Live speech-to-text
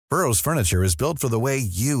Burrow's furniture is built for the way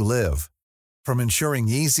you live. From ensuring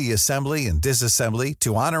easy assembly and disassembly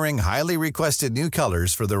to honoring highly requested new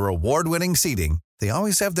colors for their award-winning seating, they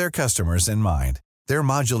always have their customers in mind. Their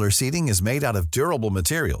modular seating is made out of durable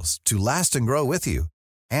materials to last and grow with you.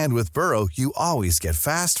 And with Burrow, you always get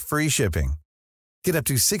fast, free shipping. Get up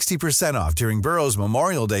to 60% off during Burrow's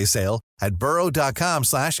Memorial Day sale at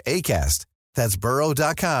burrow.com/ACAST. That's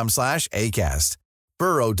burrow.com/ACAST.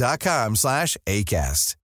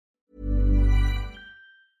 burrow.com/ACAST.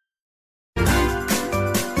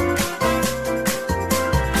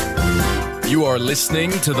 You are listening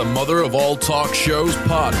to the Mother of All Talk Shows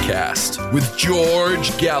podcast with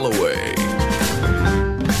George Galloway.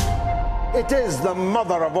 It is the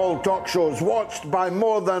mother of all talk shows, watched by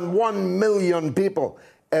more than 1 million people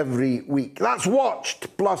every week. That's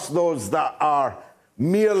watched, plus those that are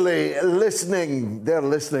merely listening. They're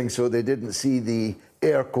listening, so they didn't see the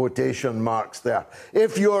air quotation marks there.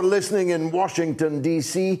 If you're listening in Washington,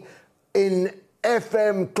 D.C., in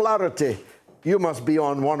FM Clarity, you must be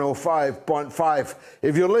on 105.5.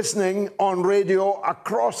 If you're listening on radio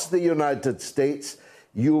across the United States,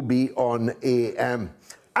 you'll be on AM.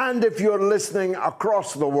 And if you're listening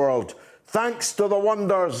across the world, thanks to the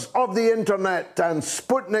wonders of the internet and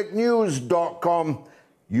SputnikNews.com,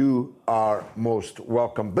 you are most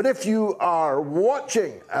welcome. But if you are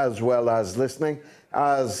watching as well as listening,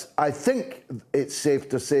 as I think it's safe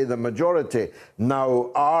to say the majority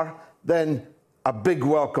now are, then a big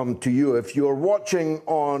welcome to you. If you're watching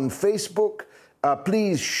on Facebook,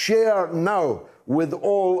 please share now with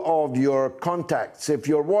all of your contacts. If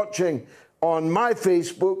you're watching on my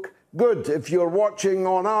Facebook, good. If you're watching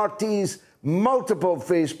on RT's multiple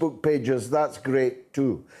Facebook pages, that's great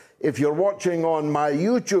too. If you're watching on my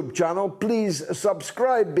YouTube channel, please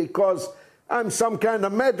subscribe, because I'm some kind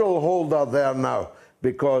of medal holder there now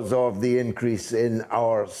because of the increase in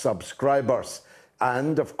our subscribers.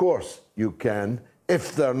 And of course, you can,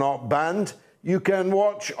 if they're not banned, you can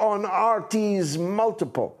watch on RT's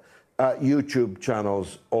multiple YouTube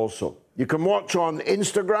channels also. You can watch on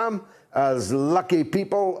Instagram, as lucky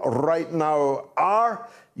people right now are.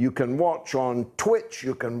 You can watch on Twitch.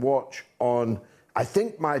 You can watch on, I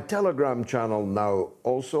think, my Telegram channel now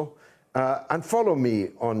also. And follow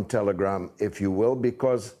me on Telegram, if you will,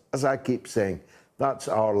 because, as I keep saying, that's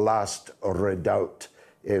our last redoubt.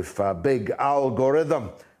 If a big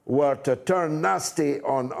algorithm were to turn nasty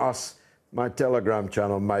on us, my Telegram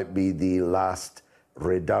channel might be the last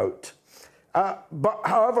redoubt. But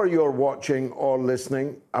however you're watching or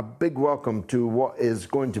listening, a big welcome to what is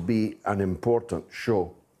going to be an important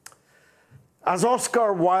show. As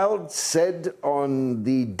Oscar Wilde said on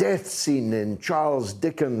the death scene in Charles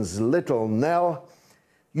Dickens' Little Nell,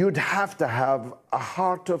 you'd have to have a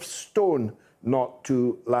heart of stone not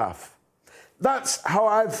to laugh. That's how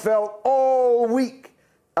I've felt all week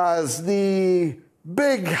as the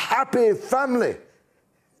big happy family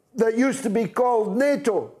that used to be called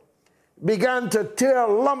NATO began to tear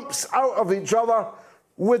lumps out of each other,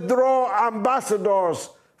 withdraw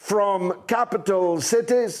ambassadors from capital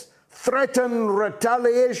cities, threaten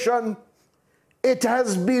retaliation. It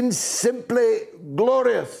has been simply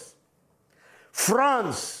glorious.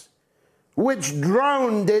 France, which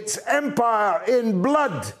drowned its empire in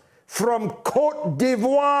blood from Côte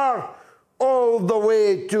d'Ivoire all the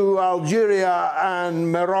way to Algeria and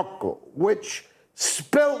Morocco, which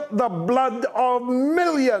spilt the blood of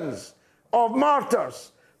millions of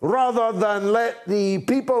martyrs rather than let the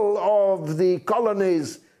people of the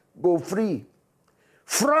colonies go free.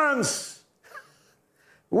 France,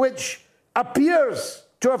 which appears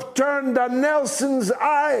to have turned a Nelson's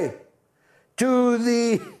eye to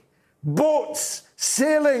the boats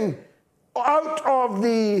sailing out of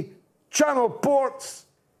the Channel ports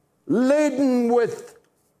laden with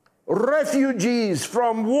refugees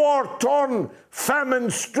from war-torn,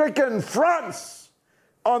 famine-stricken France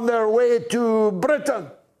on their way to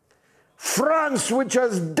Britain. France, which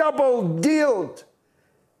has double-dealed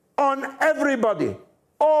on everybody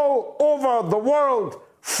all over the world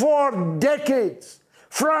for decades.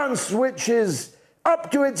 France, which is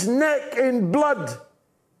up to its neck in blood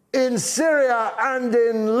in Syria and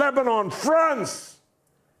in Lebanon. France,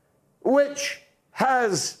 which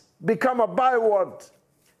has become a byword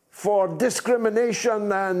for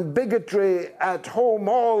discrimination and bigotry at home,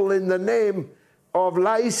 all in the name of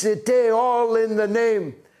laïcité, all in the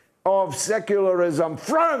name of secularism.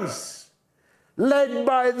 France, led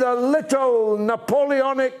by the little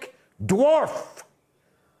Napoleonic dwarf,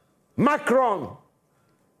 Macron,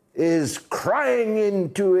 is crying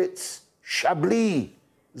into its Chablis.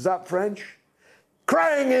 Is that French?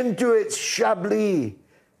 Crying into its Chablis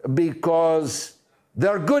because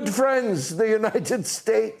their good friends, the United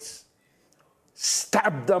States,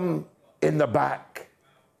 stabbed them in the back.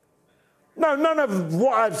 Now, none of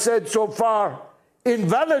what I've said so far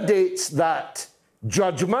invalidates that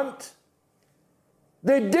judgment.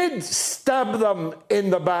 They did stab them in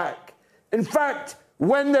the back. In fact,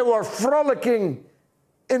 when they were frolicking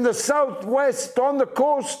in the southwest on the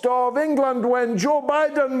coast of England, when Joe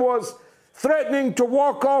Biden was threatening to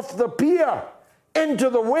walk off the pier into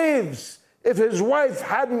the waves if his wife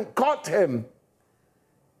hadn't caught him,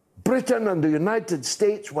 Britain and the United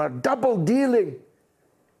States were double dealing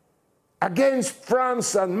against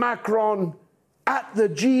France and Macron at the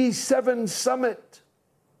G7 summit.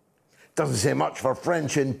 Doesn't say much for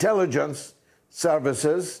French intelligence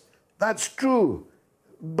services, that's true,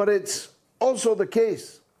 but it's also the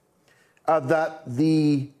case that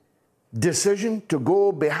the decision to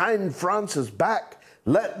go behind France's back,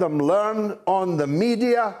 let them learn on the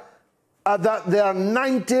media that their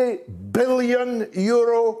 €90 billion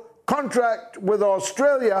contract with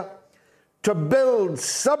Australia to build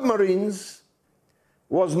submarines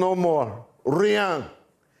was no more. Rien.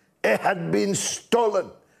 It had been stolen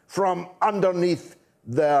from underneath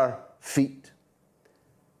their feet.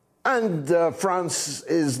 And France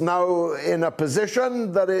is now in a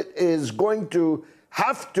position that it is going to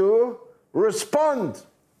have to respond.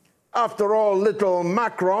 After all, little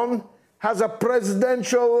Macron has a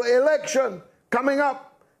presidential election coming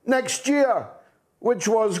up next year, which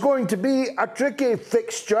was going to be a tricky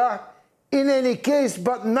fixture in any case,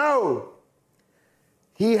 but now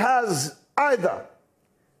he has either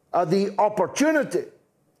the opportunity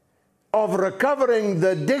of recovering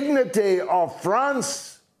the dignity of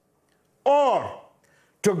France or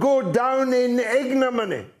to go down in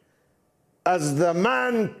ignominy as the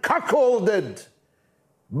man cuckolded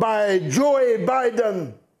by Joe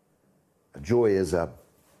Biden. Joey is a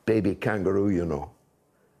baby kangaroo, you know.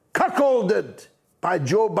 Cuckolded by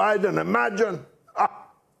Joe Biden, imagine.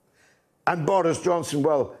 And Boris Johnson,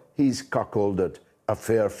 well, he's cuckolded a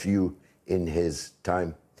fair few in his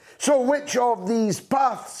time. So which of these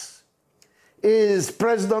paths is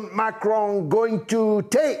President Macron going to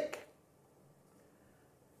take?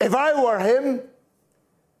 If I were him,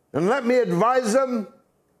 and let me advise him,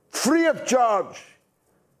 free of charge,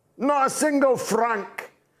 not a single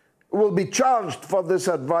franc will be charged for this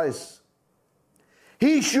advice.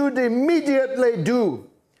 He should immediately do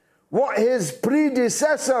what his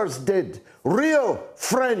predecessors did, real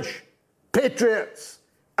French patriots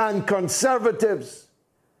and conservatives,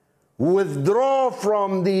 withdraw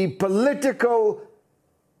from the political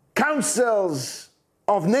councils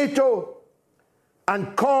of NATO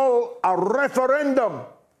and call a referendum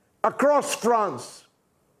across France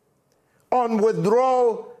on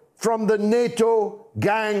withdrawal from the NATO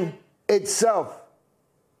gang itself.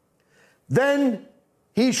 Then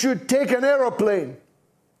he should take an aeroplane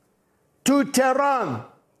to Tehran.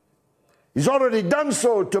 He's already done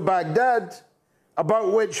so to Baghdad,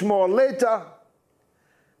 about which more later,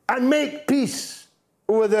 and make peace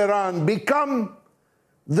with Iran, become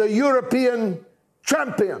the European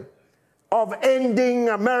champion of ending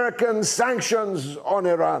American sanctions on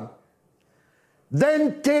Iran.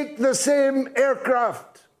 Then take the same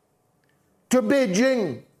aircraft to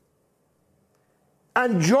Beijing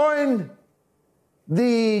and join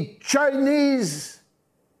the Chinese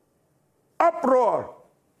uproar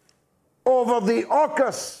over the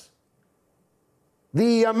AUKUS,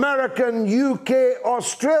 the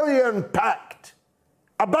American-UK-Australian pact,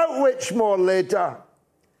 about which more later,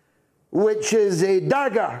 which is a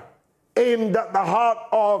dagger aimed at the heart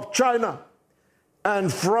of China,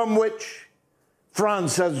 and from which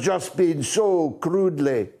France has just been so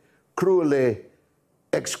cruelly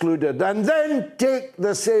excluded. And then take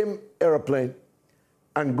the same airplane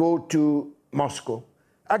and go to Moscow,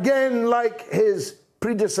 again like his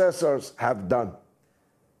predecessors have done.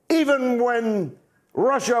 Even when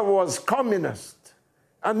Russia was communist,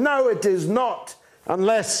 and now it is not,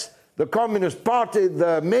 unless the Communist Party,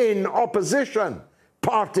 the main opposition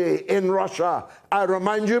party in Russia, I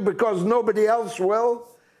remind you, because nobody else will.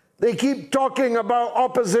 They keep talking about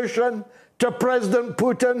opposition to President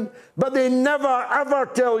Putin, but they never ever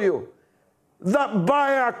tell you that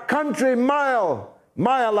by a country mile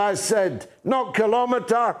I said, not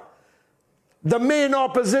kilometer, the main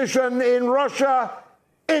opposition in Russia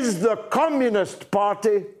is the Communist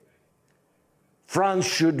Party. France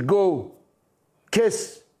should go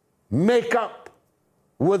kiss, make up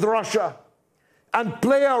with Russia, and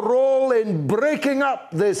play a role in breaking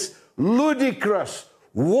up this ludicrous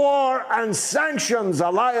war and sanctions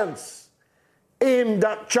alliance aimed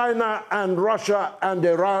at China and Russia and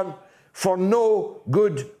Iran for no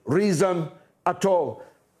good reason at all.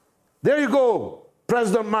 There you go,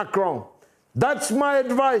 President Macron. That's my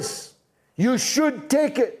advice. You should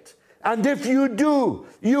take it. And if you do,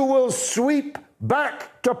 you will sweep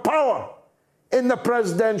back to power in the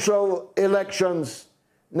presidential elections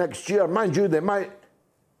next year. Mind you, they might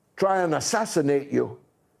try and assassinate you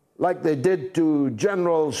like they did to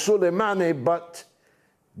General Soleimani, but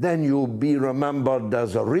then you'll be remembered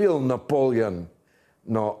as a real Napoleon,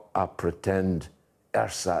 not a pretend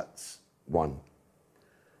ersatz one.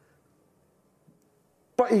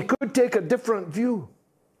 But he could take a different view.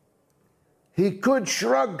 He could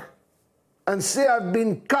shrug and say, I've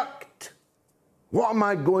been cucked. What am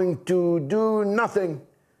I going to do? Nothing.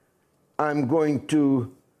 I'm going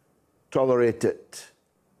to tolerate it.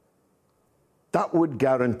 That would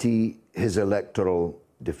guarantee his electoral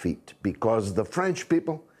defeat, because the French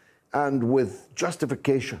people, and with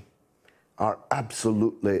justification, are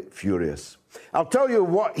absolutely furious. I'll tell you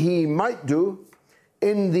what he might do.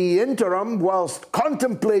 In the interim, whilst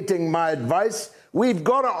contemplating my advice, we've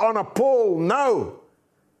got it on a poll now.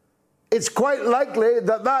 It's quite likely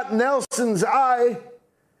that that Nelson's eye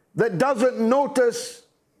that doesn't notice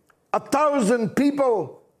 1,000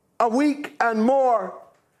 people a week and more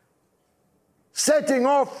setting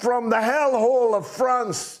off from the hellhole of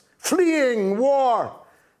France, fleeing war,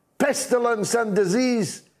 pestilence and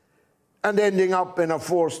disease, and ending up in a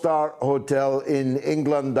 4-star hotel in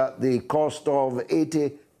England at the cost of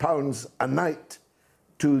 £80 a night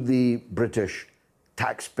to the British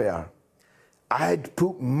taxpayer. I'd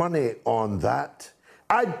put money on that.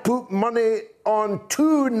 I'd put money on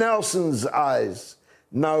 2 Nelson's eyes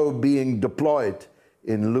now being deployed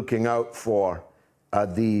in looking out for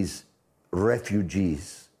these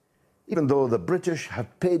refugees, even though the British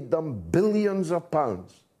have paid them billions of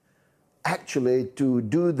pounds actually to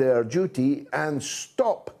do their duty and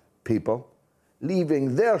stop people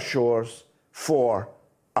leaving their shores for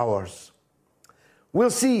ours.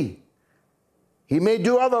 We'll see. He may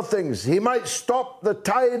do other things. He might stop the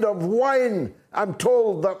tide of wine. I'm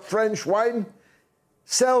told that French wine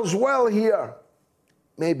sells well here.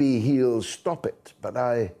 Maybe he'll stop it, but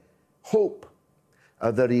I hope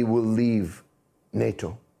that he will leave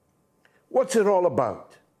NATO. What's it all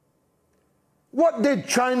about? What did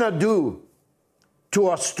China do to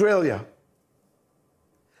Australia?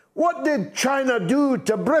 What did China do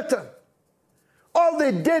to Britain? All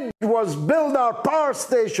they did was build our power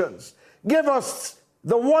stations, give us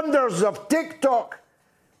the wonders of TikTok,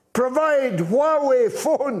 provide Huawei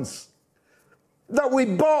phones that we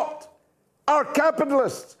bought. Our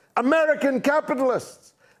capitalists, American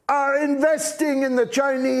capitalists, are investing in the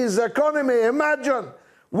Chinese economy. Imagine,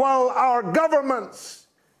 while our governments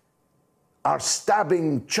are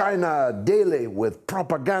stabbing China daily with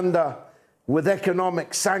propaganda, with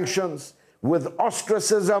economic sanctions, with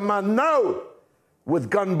ostracism, and now with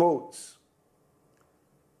gunboats.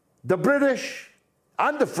 The British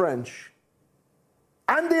and the French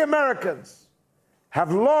and the Americans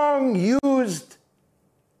have long used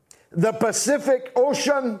the Pacific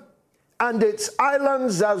Ocean and its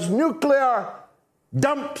islands as nuclear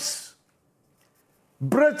dumps.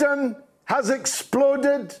 Britain has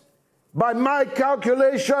exploded, by my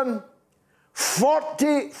calculation,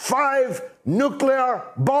 45 nuclear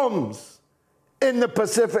bombs in the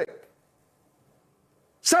Pacific.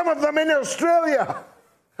 Some of them in Australia.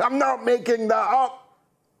 I'm not making that up.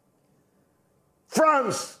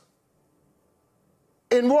 France,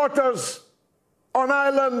 in waters on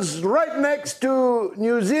islands right next to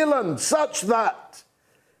New Zealand, such that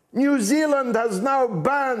New Zealand has now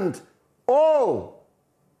banned all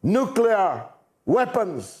nuclear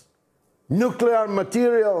weapons. Nuclear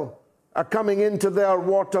material are coming into their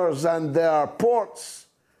waters and their ports.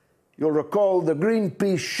 You'll recall the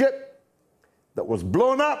Greenpeace ship that was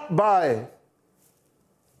blown up by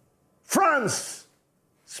France.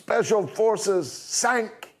 Special forces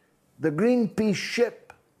sank the Greenpeace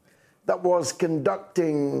ship that was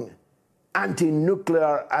conducting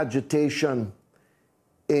anti-nuclear agitation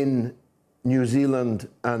in New Zealand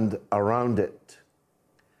and around it.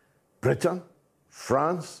 Britain,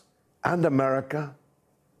 France, and America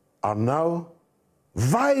are now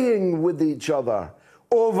vying with each other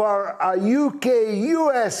over a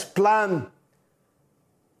UK-US plan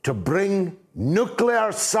to bring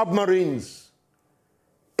nuclear submarines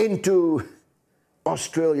into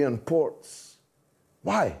Australian ports.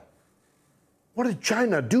 Why? What did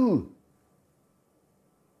China do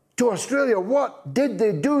to Australia? What did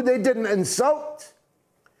they do? They didn't insult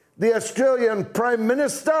the Australian Prime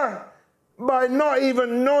Minister by not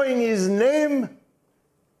even knowing his name.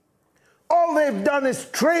 All they've done is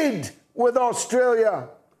trade with Australia.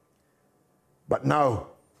 But now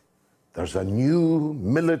There's a new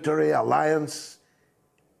military alliance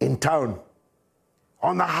in town,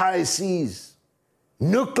 on the high seas.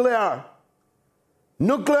 Nuclear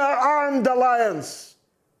armed alliance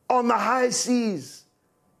on the high seas.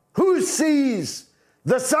 Who sees?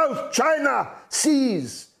 The South China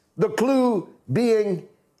Seas. The clue being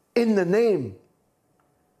in the name.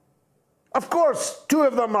 Of course, two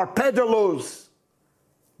of them are pedalos,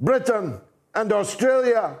 Britain and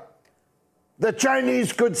Australia. The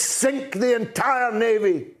Chinese could sink the entire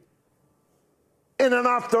Navy in an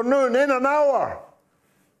afternoon, in an hour.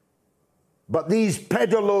 But these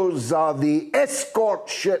pedalos are the escort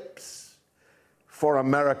ships for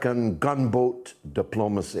American gunboat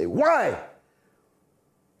diplomacy. Why?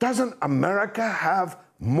 Doesn't America have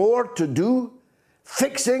more to do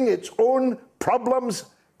fixing its own problems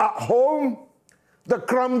at home? The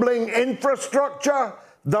crumbling infrastructure,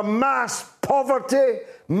 the mass poverty,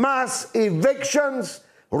 mass evictions,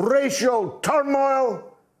 racial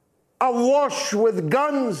turmoil, awash with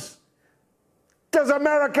guns. Does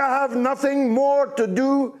America have nothing more to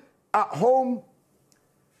do at home?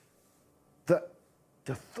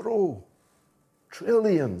 To throw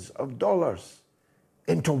trillions of dollars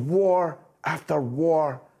into war after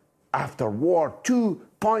war after war.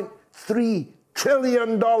 $2.3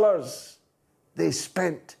 trillion they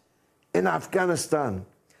spent in Afghanistan,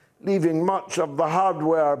 leaving much of the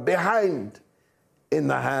hardware behind in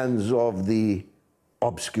the hands of the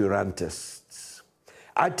obscurantists.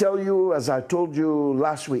 I tell you, as I told you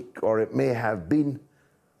last week, or it may have been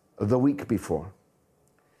the week before,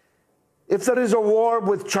 if there is a war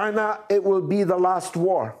with China, it will be the last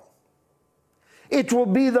war. It will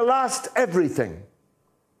be the last everything.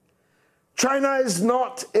 China is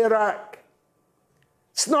not Iraq.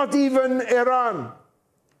 It's not even Iran.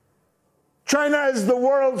 China is the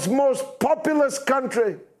world's most populous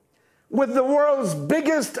country with the world's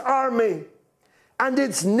biggest army, and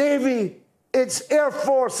its navy, its air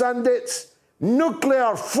force, and its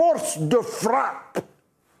nuclear force de frappe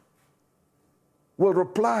will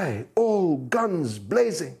reply, all guns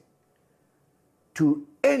blazing, to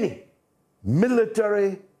any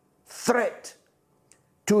military threat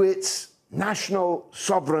to its national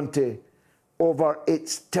sovereignty over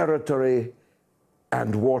its territory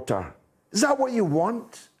and water. Is that what you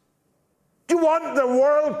want? Do you want the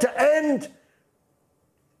world to end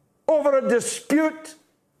over a dispute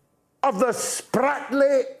of the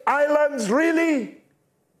Spratly Islands, really?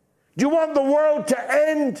 Do you want the world to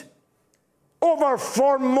end over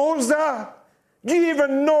Formosa? Do you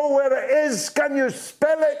even know where it is? Can you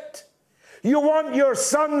spell it? You want your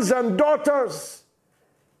sons and daughters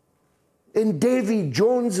in Davy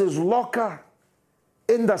Jones's locker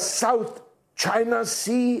in the South China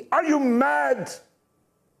Sea? Are you mad?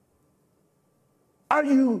 Are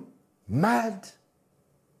you mad,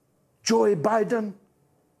 Joe Biden?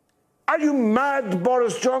 Are you mad,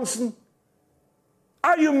 Boris Johnson?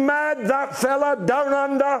 Are you mad, that fella down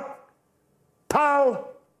under,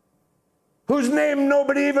 Pal, whose name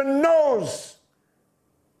nobody even knows?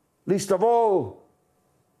 Least of all,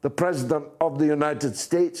 the President of the United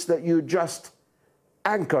States that you just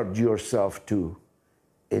anchored yourself to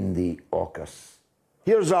in the AUKUS.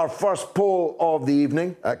 Here's our first poll of the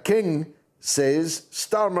evening. King says,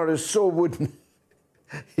 Starmer is so wooden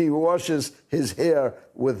he washes his hair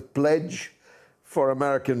with Pledge. For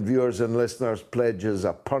American viewers and listeners, Pledge is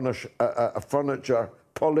a furniture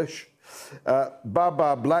polish.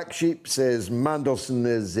 Baba Black Sheep says Mandelson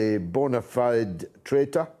is a bona fide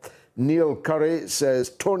traitor. Neil Curry says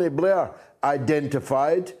Tony Blair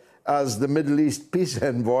identified as the Middle East peace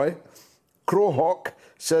envoy. Crowhawk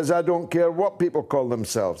says, I don't care what people call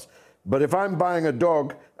themselves, but if I'm buying a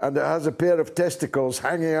dog and it has a pair of testicles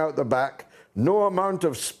hanging out the back, no amount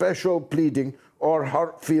of special pleading or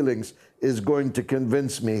hurt feelings is going to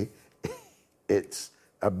convince me it's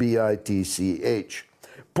a bitch.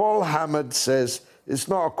 Paul Hammond says, it's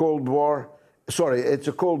not a Cold War. Sorry, it's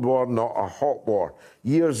a Cold War, not a hot war.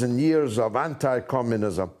 Years and years of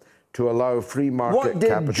anti-communism to allow free market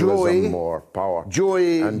capitalism more power.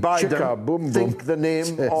 Joey and Biden think the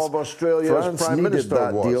name of Australia's Prime Minister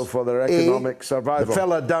that was deal for their economic survival. The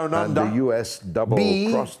fella down under. And the US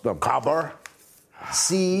double-crossed them. Cobber.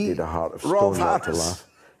 C. Rolf Harris.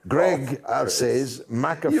 Greg says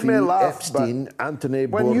McAfee, Epstein, Anthony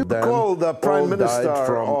Bourdain. When you call the Prime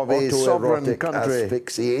Minister of a sovereign country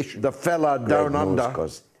asphyxiation, the fella down under,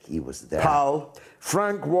 because he was there. Pal.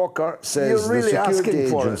 Frank Walker says you're really the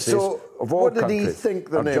security agencies so of all what did he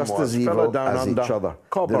think the name just was? As evil down as under, each other.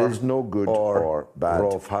 Cobber there is no good or bad.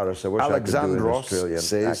 Rolf Harris, I wish Alexandros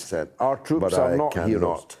says our troops are not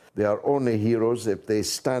heroes. They are only heroes if they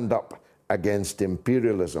stand up against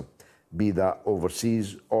imperialism. be that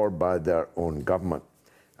overseas or by their own government.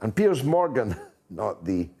 And Piers Morgan, not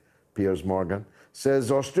the Piers Morgan,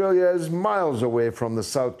 says Australia is miles away from the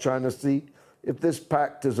South China Sea. If this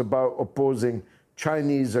pact is about opposing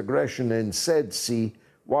Chinese aggression in said sea,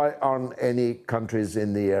 why aren't any countries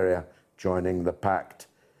in the area joining the pact?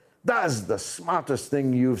 That is the smartest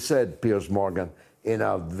thing you've said, Piers Morgan, in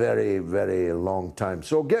a very, very long time.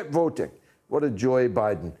 So get voting. What did Joe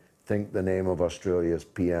Biden think the name of Australia's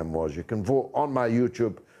PM was? You can vote on my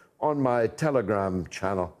YouTube, on my Telegram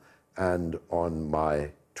channel, and on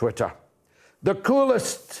my Twitter. The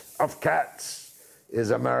coolest of cats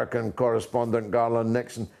is American correspondent Garland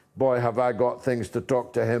Nixon. Boy, have I got things to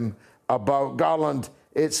talk to him about. Garland,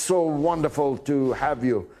 it's so wonderful to have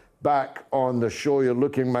you back on the show. You're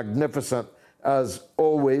looking magnificent as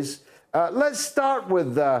always. Let's start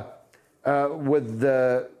with the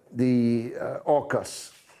AUKUS.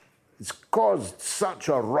 It's caused such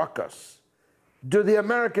a ruckus. Do the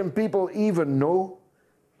American people even know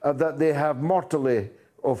that they have mortally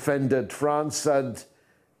offended France, and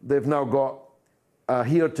they've now got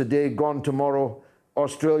here today, gone tomorrow,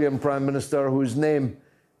 Australian Prime Minister whose name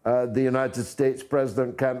the United States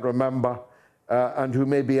President can't remember, and who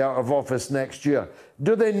may be out of office next year?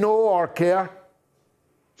 Do they know or care?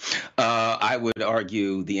 I would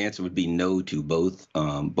argue the answer would be no to both.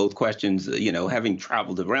 Both questions. Having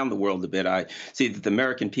traveled around the world a bit, I see that the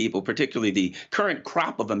American people, particularly the current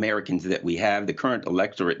crop of Americans that we have, the current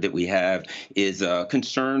electorate that we have, is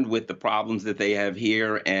concerned with the problems that they have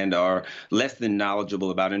here and are less than knowledgeable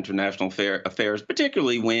about international affairs,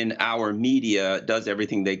 particularly when our media does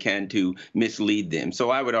everything they can to mislead them. So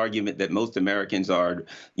I would argue that most Americans are,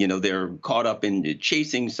 they're caught up in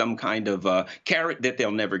chasing some kind of carrot that they'll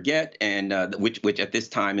never get, and which at this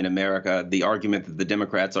time in America, the argument that the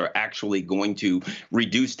Democrats are actually going to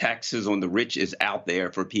reduce taxes on the rich is out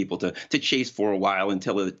there for people to chase for a while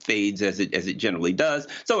until it fades, as it generally does.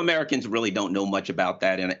 So Americans really don't know much about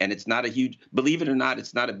that, and it's not a huge, believe it or not,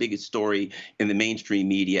 it's not a big story in the mainstream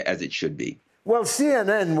media as it should be. Well,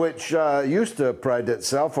 CNN, which used to pride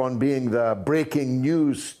itself on being the breaking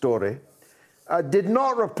news story, did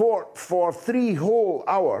not report for 3 whole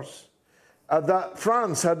hours that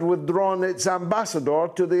France had withdrawn its ambassador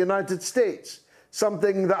to the United States,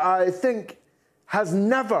 something that I think has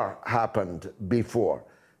never happened before,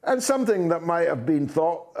 and something that might have been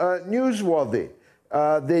thought newsworthy.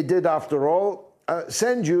 They did, after all,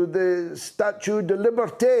 send you the Statue de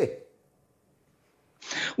Liberté.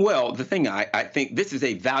 Well, the thing I think this is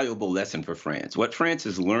a valuable lesson for France. What France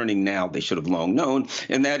is learning now, they should have long known,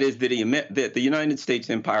 and that is that the United States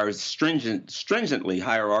empire is stringently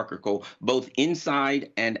hierarchical, both inside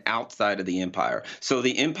and outside of the empire. So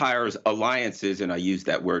the empire's alliances, and I use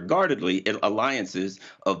that word guardedly, alliances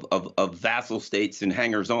of vassal states and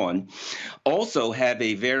hangers-on, also have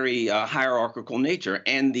a very hierarchical nature.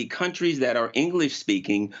 And the countries that are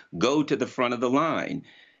English-speaking go to the front of the line.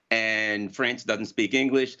 And France doesn't speak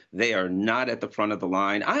English. They are not at the front of the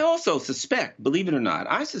line. I also suspect, believe it or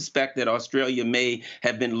not, I suspect that Australia may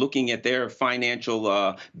have been looking at their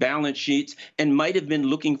financial balance sheets and might have been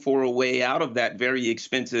looking for a way out of that very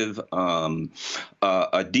expensive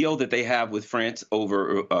a deal that they have with France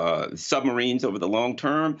over submarines over the long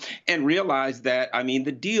term, and realized that,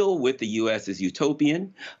 the deal with the U.S. is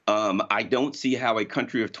utopian. I don't see how a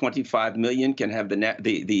country of 25 million can have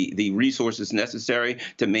the resources necessary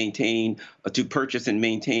to purchase and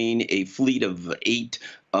maintain a fleet of 8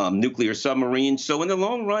 nuclear submarines. So in the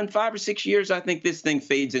long run, 5 or 6 years, I think this thing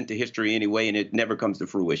fades into history anyway, and it never comes to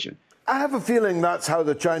fruition. I have a feeling that's how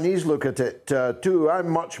the Chinese look at it, too. I'm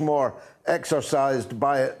much more exercised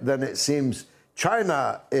by it than it seems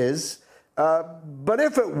China is. But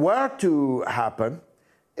if it were to happen,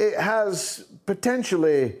 it has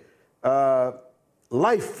potentially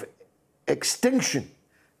life extinction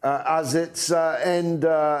as its end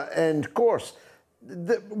course.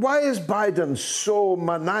 Why is Biden so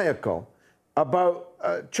maniacal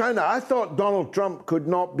about China? I thought Donald Trump could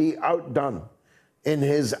not be outdone in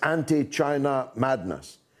his anti-China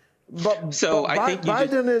madness. But I think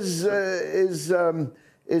Biden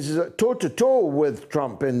is toe-to-toe with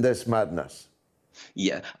Trump in this madness.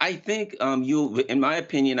 Yeah, I think in my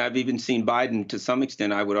opinion, I've even seen Biden, to some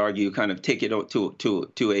extent, I would argue, kind of take it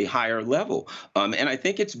to a higher level. And I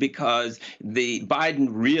think it's because Biden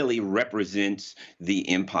really represents the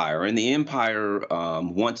empire, and the empire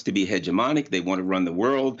wants to be hegemonic. They want to run the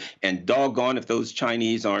world, and doggone if those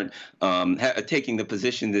Chinese aren't taking the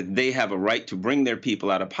position that they have a right to bring their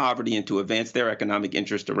people out of poverty and to advance their economic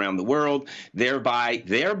interest around the world,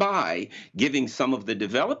 thereby giving some of the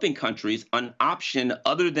developing countries an option option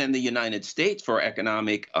other than the United States for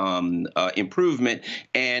economic improvement.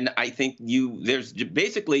 And I think there's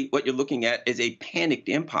basically what you're looking at is a panicked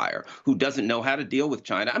empire who doesn't know how to deal with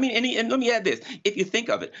China. I mean, and let me add this. If you think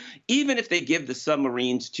of it, even if they give the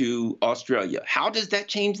submarines to Australia, how does that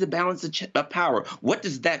change the balance of power? What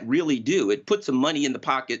does that really do? It puts some money in the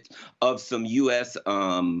pockets of some U.S.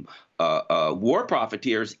 War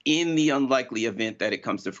profiteers in the unlikely event that it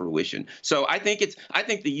comes to fruition. So I think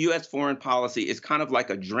the U.S. foreign policy is kind of like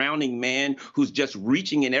a drowning man who's just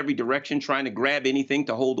reaching in every direction, trying to grab anything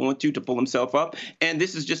to hold on to pull himself up. And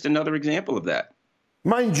this is just another example of that.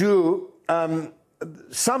 Mind you,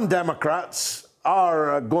 some Democrats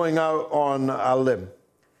are going out on a limb.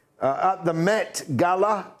 At the Met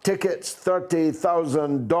Gala, tickets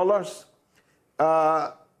 $30,000.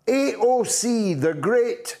 AOC, the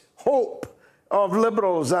great hope of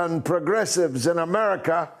liberals and progressives in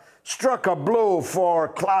America, struck a blow for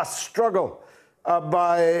class struggle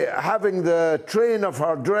by having the train of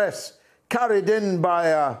her dress carried in by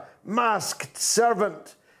a masked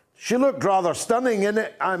servant. She looked rather stunning in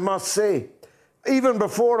it, I must say. Even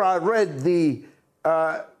before I read the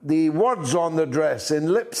words on the dress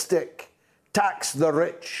in lipstick, tax the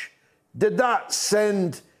rich, did that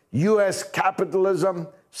send U.S. capitalism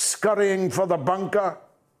scurrying for the bunker?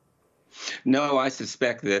 No, I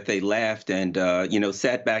suspect that they laughed and,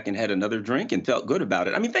 sat back and had another drink and felt good about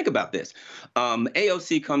it. I mean, think about this.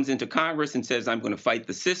 AOC comes into Congress and says, I'm going to fight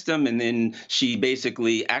the system. And then she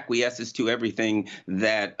basically acquiesces to everything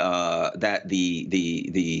that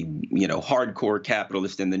the hardcore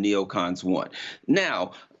capitalists and the neocons want.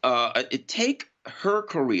 Now, take her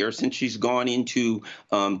career since she's gone into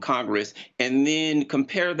Congress, and then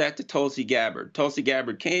compare that to Tulsi Gabbard. Tulsi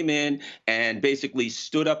Gabbard came in and basically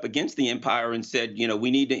stood up against the empire and said, we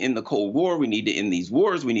need to end the Cold War. We need to end these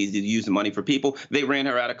wars. We need to use the money for people. They ran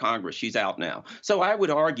her out of Congress. She's out now. So I would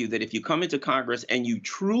argue that if you come into Congress and you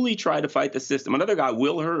truly try to fight the system, another guy,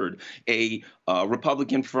 Will Hurd, a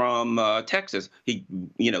Republican from Texas, he,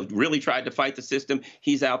 really tried to fight the system.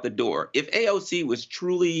 He's out the door. If AOC was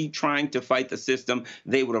truly trying to fight the system,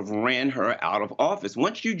 they would have ran her out of office.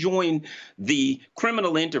 Once you join the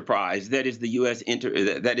criminal enterprise that is the U.S.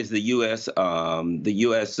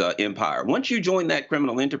 empire, once you join that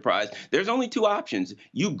criminal enterprise, there's only two options.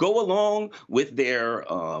 You go along with their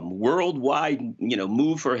worldwide,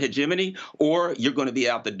 move for hegemony, or you're going to be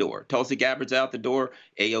out the door. Tulsi Gabbard's out the door.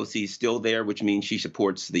 AOC is still there, which means she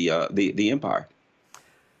supports the empire.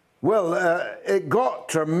 Well, it got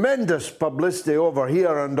tremendous publicity over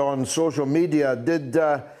here and on social media.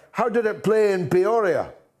 How did it play in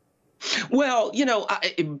Peoria? Well,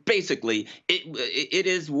 basically, it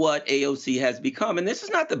is what AOC has become. And this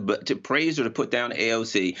is not to praise or to put down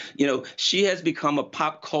AOC. She has become a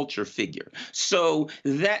pop culture figure. So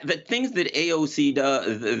that the things that AOC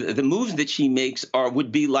does, the moves that she makes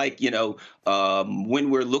would be like, when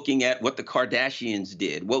we're looking at what the Kardashians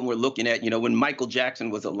did, when we're looking at, when Michael Jackson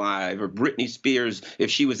was alive, or Britney Spears, if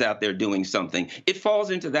she was out there doing something. It falls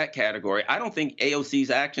into that category. I don't think AOC's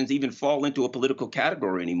actions even fall into a political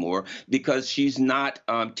category anymore, because she's not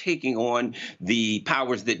taking on the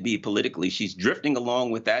powers that be politically. She's drifting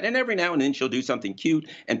along with that. And every now and then she'll do something cute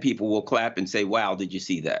and people will clap and say, wow, did you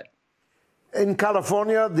see that? In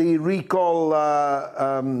California, the recall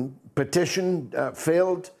petition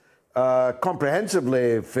failed,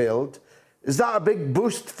 comprehensively failed. Is that a big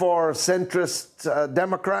boost for centrist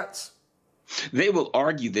Democrats? They will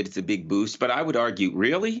argue that it's a big boost, but I would argue,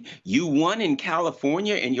 really? You won in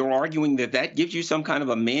California and you're arguing that gives you some kind of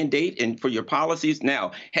a mandate and for your policies?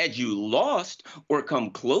 Now, had you lost or come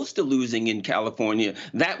close to losing in California,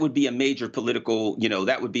 that would be a major political,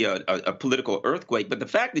 that would be a political earthquake. But the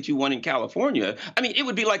fact that you won in California, I mean, it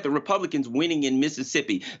would be like the Republicans winning in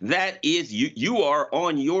Mississippi. That is, you are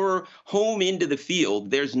on your home end of the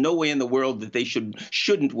field. There's no way in the world that they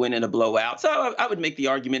shouldn't win in a blowout. So I would make the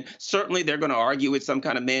argument, certainly they're going to argue it's some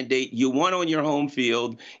kind of mandate. You won on your home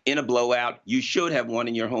field in a blowout. You should have won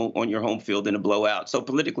on your home field in a blowout. So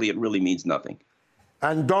politically, it really means nothing.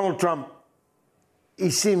 And Donald Trump, he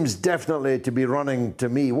seems definitely to be running to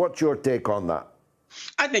me. What's your take on that?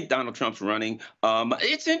 I think Donald Trump's running.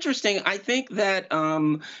 It's interesting. I think that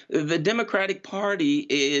the Democratic Party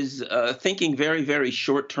is thinking very, very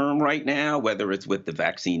short term right now, whether it's with the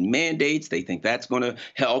vaccine mandates. They think that's going to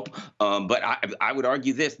help. But I would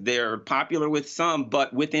argue this. They're popular with some,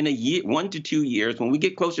 but within a year, 1 to 2 years, when we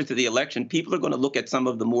get closer to the election, people are going to look at some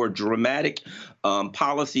of the more dramatic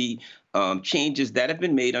policy changes that have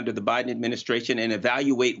been made under the Biden administration and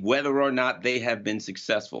evaluate whether or not they have been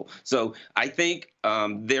successful. So I think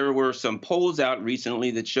there were some polls out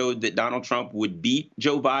recently that showed that Donald Trump would beat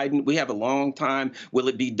Joe Biden. We have a long time. Will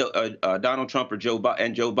it be Donald Trump or Joe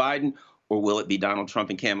Biden? Or will it be Donald Trump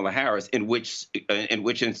and Kamala Harris? In which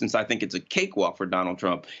instance, I think it's a cakewalk for Donald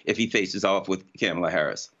Trump if he faces off with Kamala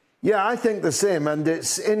Harris. Yeah, I think the same. And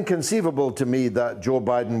it's inconceivable to me that Joe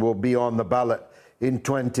Biden will be on the ballot in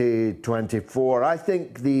 2024. I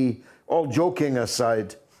think all joking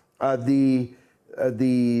aside, the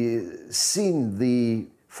scene, the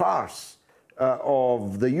farce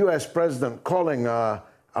of the U.S. president calling a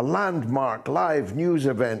landmark live news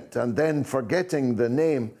event and then forgetting the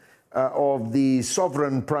name of the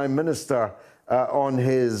sovereign prime minister on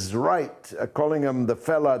his right, calling him the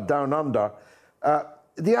fella down under.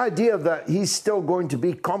 The idea that he's still going to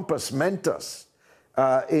be compos mentis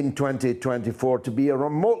in 2024 to be a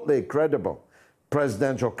remotely credible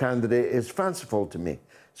presidential candidate is fanciful to me.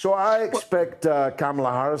 So I expect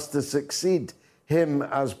Kamala Harris to succeed him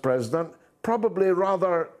as president probably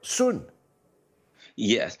rather soon.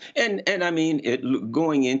 Yes, and I mean,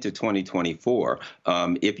 going into 2024,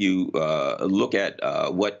 if you look at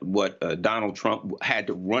what Donald Trump had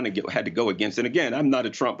to go against, and again, I'm not a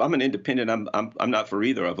Trump, I'm an independent, I'm not for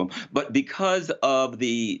either of them, but because of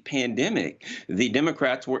the pandemic, the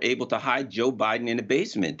Democrats were able to hide Joe Biden in a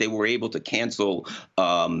basement. They were able to cancel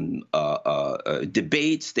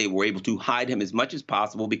debates. They were able to hide him as much as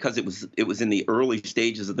possible because it was in the early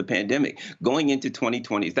stages of the pandemic. Going into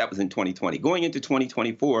 2020, that was in 2020. Going into 2024,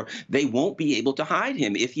 they won't be able to hide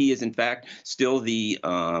him if he is in fact still the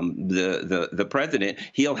president.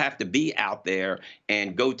 He'll have to be out there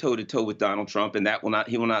and go toe to toe with Donald Trump, and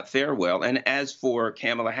he will not fare well. And as for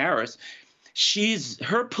Kamala Harris,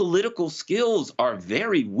 her political skills are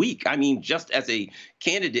very weak. I mean, just as a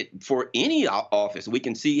candidate for any office, we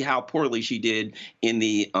can see how poorly she did in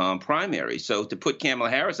the primary. So to put Kamala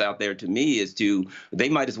Harris out there, to me, they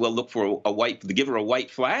might as well look for give her a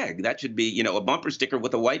white flag. That should be, a bumper sticker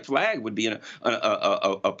with a white flag would be an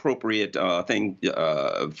appropriate thing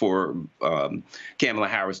for Kamala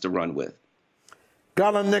Harris to run with.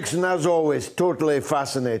 Garland Nixon, as always, totally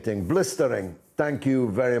fascinating, blistering. Thank you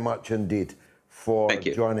very much indeed for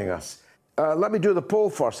joining us. Let me do the poll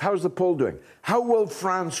first. How's the poll doing? How will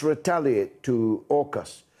France retaliate to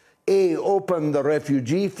AUKUS? A, open the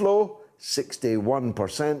refugee flow,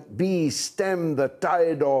 61%. B, stem the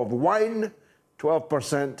tide of wine,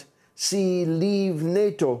 12%. C, leave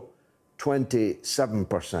NATO,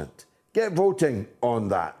 27%. Get voting on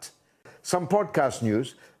that. Some podcast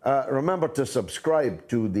news. Remember to subscribe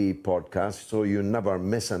to the podcast so you never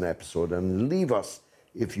miss an episode, and leave us,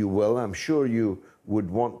 if you will, I'm sure you would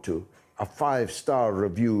want to, a 5-star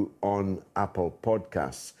review on Apple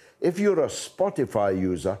Podcasts. If you're a Spotify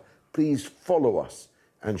user, please follow us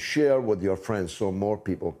and share with your friends so more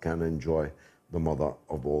people can enjoy the mother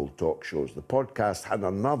of all talk shows. The podcast had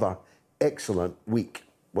another excellent week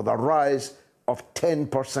with a rise of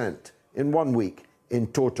 10% in 1 week in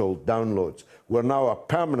total downloads. We're now a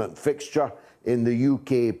permanent fixture in the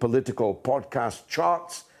UK political podcast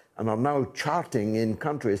charts and are now charting in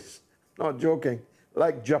countries, not joking,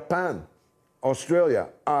 like Japan, Australia,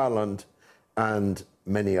 Ireland, and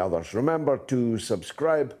many others. Remember to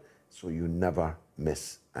subscribe so you never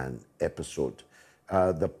miss an episode.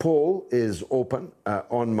 The poll is open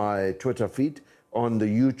on my Twitter feed, on the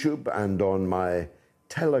YouTube, and on my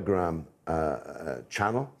Telegram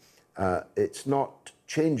channel. It's not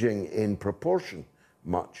changing in proportion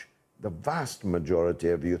much. The vast majority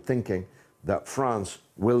of you thinking that France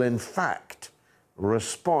will in fact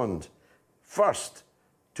respond first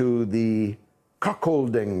to the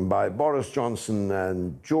cuckolding by Boris Johnson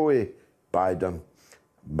and Joe Biden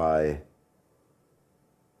by,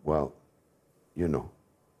 well, you know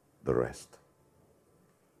the rest.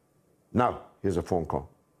 Now, here's a phone call.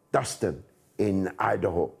 Dustin in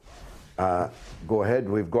Idaho. Go ahead.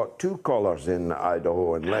 We've got 2 callers in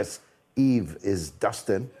Idaho, unless Eve is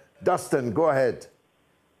Dustin. Dustin, go ahead.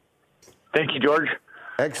 Thank you, George.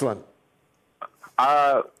 Excellent.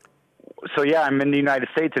 So yeah, I'm in the United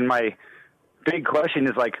States, and my big question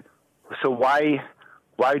is so why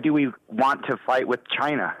do we want to fight with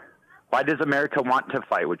China? Why does America want to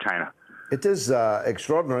fight with China? It is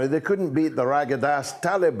extraordinary. They couldn't beat the ragged-ass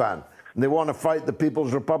Taliban. They want to fight the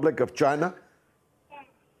People's Republic of China?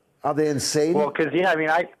 Are they insane? Well, because,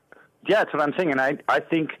 that's what I'm saying. And I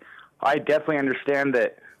think I definitely understand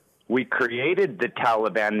that we created the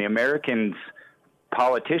Taliban. The Americans,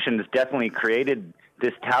 politicians, definitely created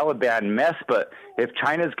this Taliban mess. But if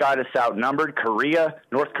China's got us outnumbered,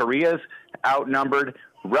 North Korea's outnumbered,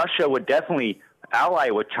 Russia would definitely ally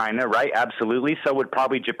with China, right? Absolutely. So would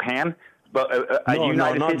probably Japan. But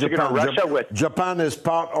United States are going to Russia with Japan is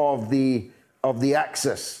part of the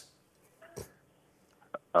Axis.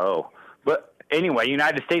 Oh, but anyway,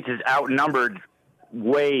 United States is outnumbered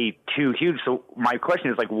way too huge. So my question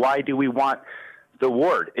is, like, why do we want the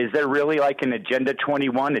war? Is there really like an Agenda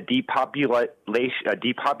 21, a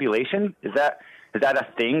depopulation? Is that a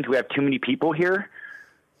thing? Do we have too many people here?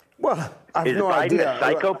 Well, I have no Biden idea. A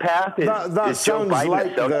psychopath? Is Joe Biden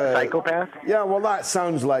like a psychopath? Yeah, well, that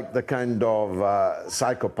sounds like the kind of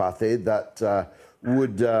psychopathy that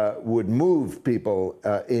would move people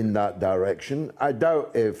in that direction. I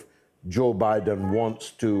doubt if Joe Biden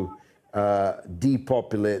wants to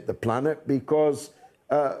depopulate the planet, because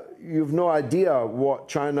you've no idea what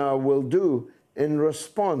China will do in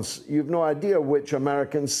response. You've no idea which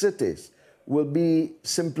American cities will be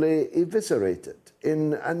simply eviscerated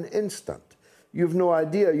in an instant. You've no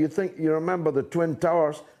idea. You remember the Twin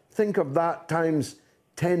Towers. Think of that times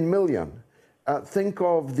 10 million. Think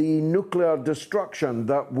of the nuclear destruction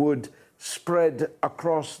that would spread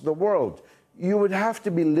across the world. You would have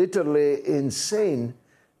to be literally insane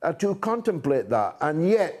to contemplate that. And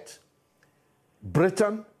yet,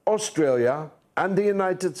 Britain, Australia, and the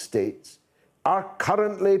United States are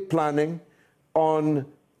currently planning on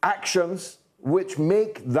actions which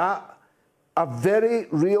make that a very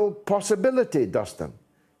real possibility, Dustin.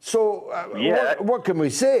 So what can we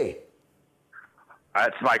say?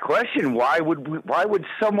 That's my question. Why would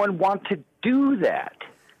someone want to do that?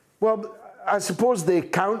 Well, I suppose they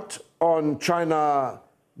count on China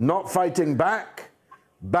not fighting back,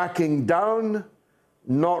 backing down,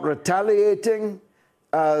 not retaliating,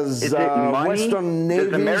 as Western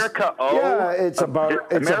navies. Does America owe? Yeah, it's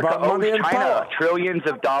about money and China power. Trillions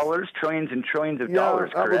of dollars, trillions and trillions of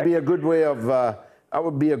dollars. That would be a good way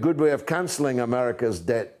of cancelling America's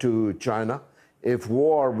debt to China if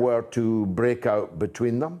war were to break out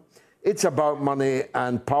between them. It's about money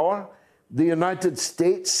and power. The United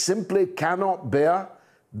States simply cannot bear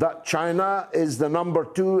that China is the number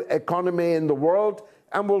 2 economy in the world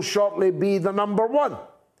and will shortly be the number 1.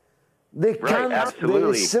 They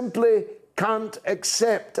simply can't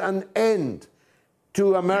accept an end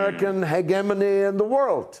to American hegemony in the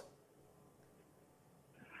world.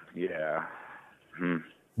 Yeah.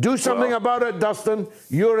 Do something about it, Dustin.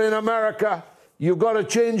 You're in America. You've got to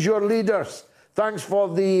change your leaders. Thanks for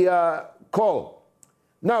the call.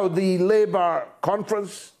 Now, the Labour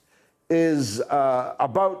conference is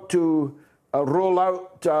about to roll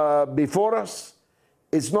out before us.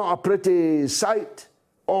 It's not a pretty sight.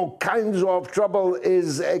 All kinds of trouble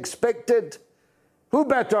is expected. Who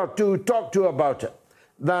better to talk to about it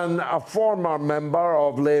than a former member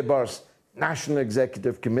of Labour's National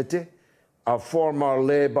Executive Committee, a former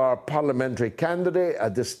Labour parliamentary candidate, a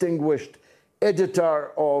distinguished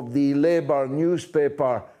editor of the Labour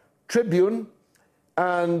newspaper Tribune,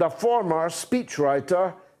 and a former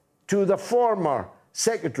speechwriter to the former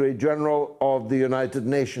Secretary General of the United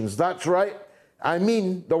Nations. That's right, I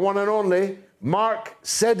mean the one and only Mark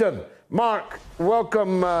Seddon. Mark,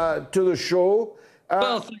 welcome to the show.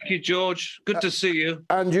 Well, thank you, George. Good to see you.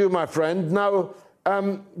 And you, my friend. Now,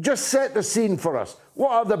 just set the scene for us.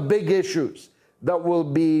 What are the big issues that will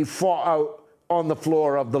be fought out on the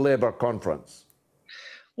floor of the Labour conference?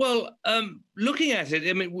 Well, looking at it,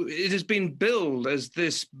 I mean, it has been billed as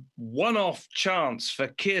this one-off chance for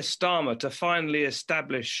Keir Starmer to finally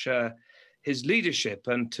establish his leadership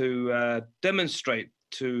and to demonstrate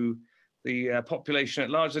to the population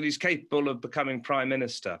at large that he's capable of becoming Prime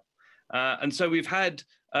Minister. And so we've had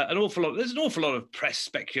there's an awful lot of press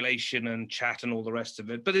speculation and chat and all the rest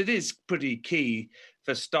of it, but it is pretty key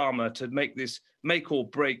for Starmer to make this make or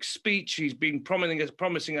break speech. He's been promising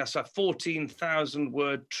us a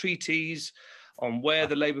 14,000-word treatise on where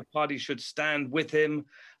the Labour Party should stand with him.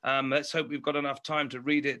 Let's hope we've got enough time to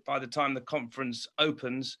read it by the time the conference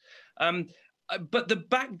opens. But the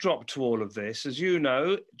backdrop to all of this, as you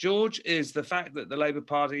know, George, is the fact that the Labour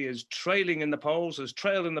Party is trailing in the polls, has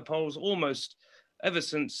trailed in the polls almost ever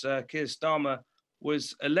since Keir Starmer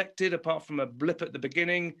was elected, apart from a blip at the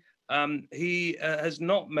beginning. He has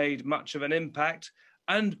not made much of an impact.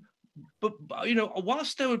 But, you know,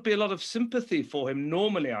 whilst there would be a lot of sympathy for him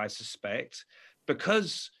normally, I suspect,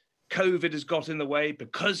 because COVID has got in the way,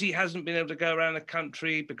 because he hasn't been able to go around the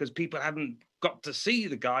country, because people haven't got to see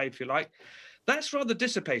the guy, if you like, that's rather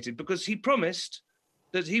dissipated, because he promised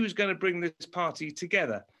that he was going to bring this party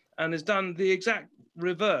together and has done the exact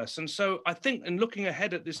reverse. And so I think in looking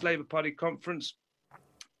ahead at this Labour Party conference,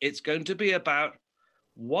 it's going to be about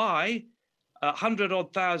why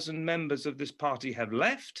 100-odd thousand members of this party have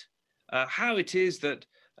left, how it is that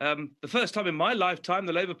the first time in my lifetime,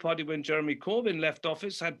 the Labour Party, when Jeremy Corbyn left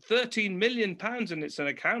office, had £13 million in its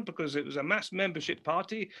account because it was a mass membership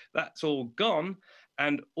party. That's all gone.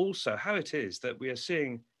 And also how it is that we are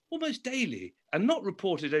seeing almost daily, and not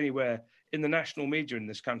reported anywhere in the national media in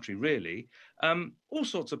this country, really, all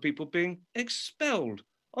sorts of people being expelled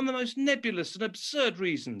on the most nebulous and absurd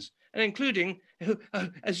reasons, and including,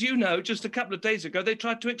 as you know, just a couple of days ago, they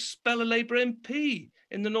tried to expel a Labour MP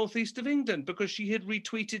in the northeast of England because she had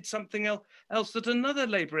retweeted something else that another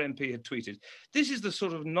Labour MP had tweeted. This is the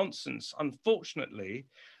sort of nonsense, unfortunately,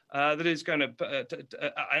 that is going to,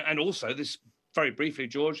 and also this, very briefly,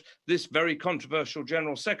 George, this very controversial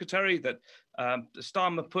General Secretary that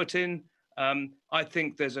Starmer put in, I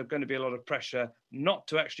think there's going to be a lot of pressure not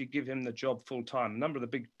to actually give him the job full time. A number of the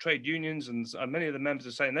big trade unions and many of the members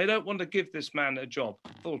are saying they don't want to give this man a job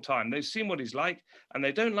full time. They've seen what he's like, and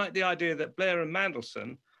they don't like the idea that Blair and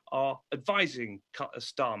Mandelson are advising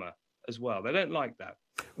Starmer as well. They don't like that.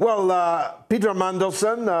 Well, Peter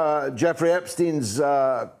Mandelson, Jeffrey Epstein's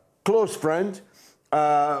close friend,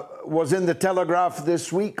 was in the Telegraph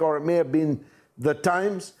this week, or it may have been the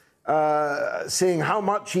Times, saying how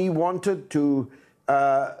much he wanted to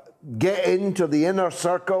get into the inner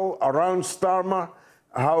circle around Starmer,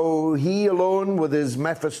 how he alone, with his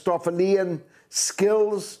Mephistophelian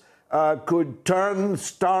skills, could turn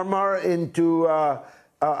Starmer into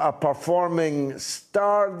a performing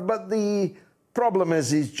star. But the problem is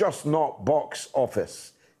he's just not box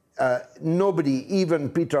office. Nobody, even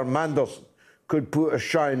Peter Mandelson, could put a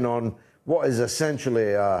shine on what is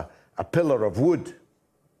essentially a pillar of wood.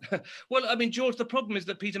 Well, I mean, George, the problem is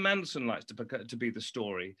that Peter Mandelson likes to be the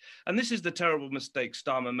story. And this is the terrible mistake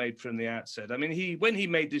Starmer made from the outset. I mean, when he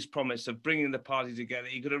made this promise of bringing the party together,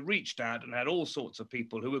 he could have reached out and had all sorts of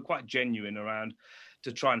people who were quite genuine around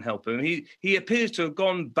to try and help him. He appears to have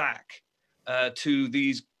gone back to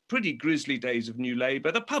these pretty grisly days of New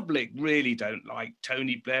Labour. The public really don't like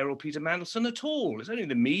Tony Blair or Peter Mandelson at all. It's only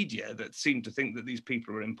the media that seem to think that these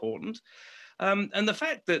people are important. And the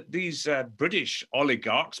fact that these British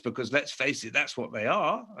oligarchs, because let's face it, that's what they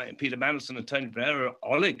are, right? Peter Mandelson and Tony Blair are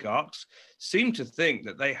oligarchs, seem to think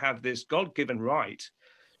that they have this God-given right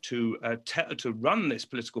to run this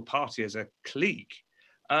political party as a clique.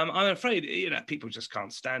 I'm afraid, people just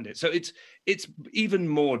can't stand it. So it's even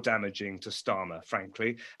more damaging to Starmer,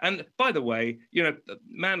 frankly. And by the way,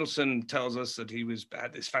 Mandelson tells us that he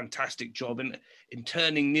had this fantastic job in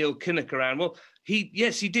turning Neil Kinnock around. Well, he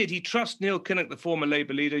did. He trusts Neil Kinnock, the former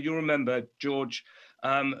Labour leader. You remember, George,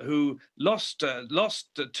 who lost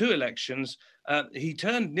 2 elections. He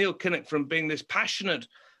turned Neil Kinnock from being this passionate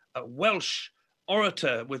Welsh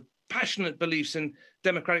orator with passionate beliefs in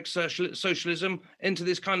democratic socialism into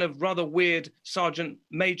this kind of rather weird Sergeant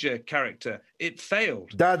Major character. It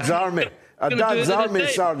failed. Dad's Army. Dad's Army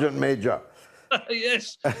Sergeant Major.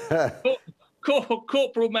 Yes.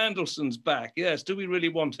 Corporal Mandelson's back. Yes. Do we really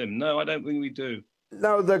want him? No, I don't think we do.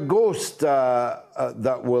 Now, the ghost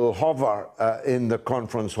that will hover in the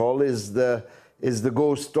conference hall is the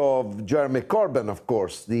ghost of Jeremy Corbyn, of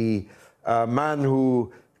course, the man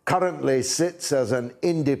who currently sits as an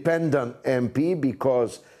independent MP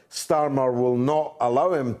because Starmer will not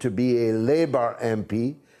allow him to be a Labour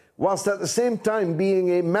MP, whilst at the same time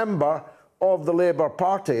being a member of the Labour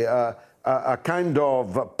Party, a kind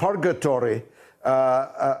of purgatory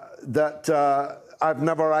that I've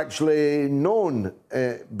never actually known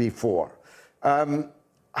before.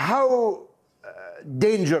 How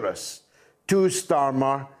dangerous to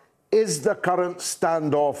Starmer is the current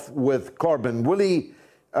standoff with Corbyn? Will he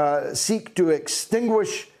seek to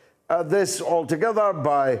extinguish this altogether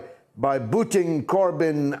by booting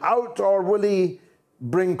Corbyn out, or will he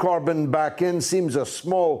bring Corbyn back in? Seems a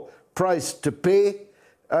small price to pay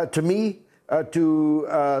to me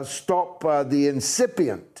to stop the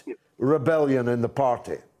incipient rebellion in the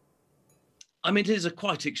party. I mean, it is a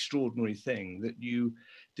quite extraordinary thing that you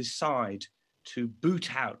decide to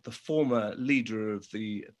boot out the former leader of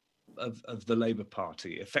the Labour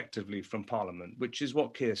Party effectively from Parliament, which is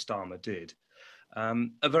what Keir Starmer did.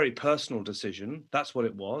 A very personal decision. That's what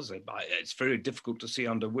it was. It's very difficult to see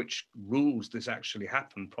under which rules this actually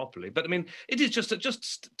happened properly. But I mean, it is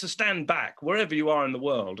just to stand back wherever you are in the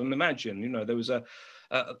world and imagine, there was a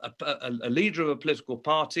leader of a political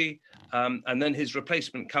party, and then his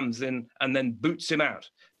replacement comes in and then boots him out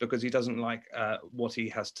because he doesn't like what he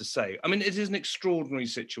has to say. I mean, it is an extraordinary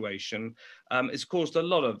situation. It's caused a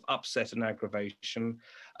lot of upset and aggravation.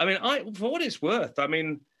 I mean, for what it's worth, I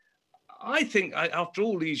mean, I think after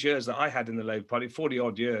all these years that I had in the Labour Party, 40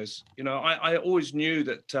 odd years, I always knew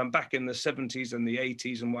that back in the 70s and the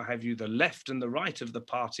 80s and what have you, the left and the right of the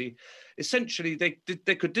party, essentially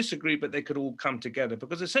they could disagree, but they could all come together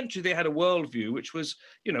because essentially they had a worldview, which was,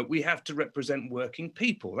 we have to represent working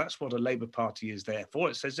people. That's what a Labour Party is there for.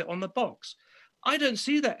 It says it on the box. I don't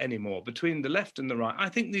see that anymore between the left and the right. I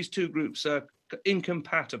think these two groups are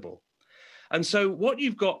incompatible. And so what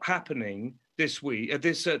you've got happening this week,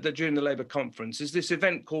 during the Labour conference, is this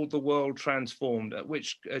event called The World Transformed, at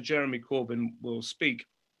which Jeremy Corbyn will speak.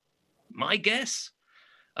 My guess,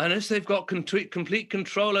 unless they've got complete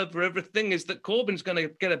control over everything, is that Corbyn's going to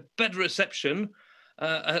get a better reception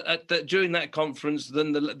during that conference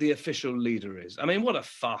than the official leader is. I mean, what a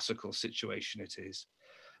farcical situation it is.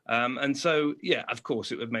 And so, yeah, of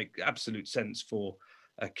course, it would make absolute sense for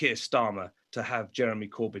Keir Starmer to have Jeremy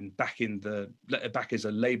Corbyn back as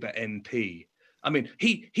a Labour MP. I mean,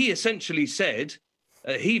 he essentially said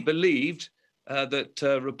he believed that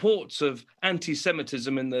reports of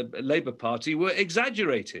anti-Semitism in the Labour Party were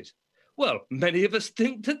exaggerated. Well, many of us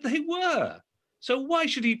think that they were. So why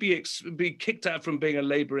should he be kicked out from being a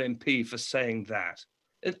Labour MP for saying that?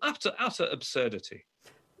 An utter absurdity.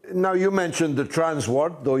 Now, you mentioned the trans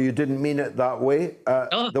word, though you didn't mean it that way.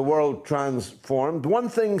 The world transformed. One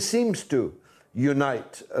thing seems to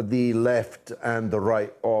unite the left and the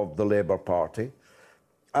right of the Labour Party.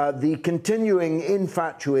 The continuing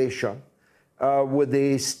infatuation with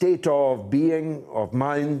a state of being, of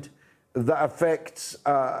mind, that affects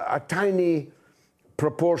a tiny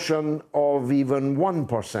proportion of even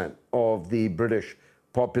 1% of the British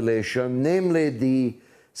population, namely the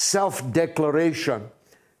self-declaration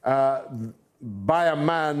by a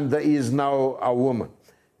man that is now a woman,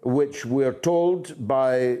 which we're told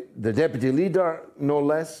by the deputy leader, no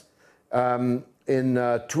less, in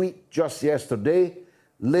a tweet just yesterday.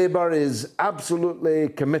 Labour is absolutely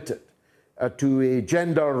committed to a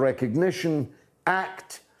Gender Recognition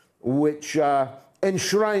Act which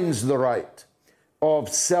enshrines the right of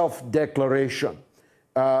self-declaration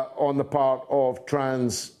on the part of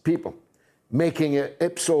trans people, making it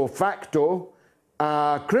ipso facto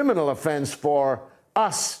a criminal offence for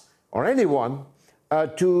us or anyone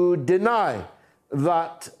to deny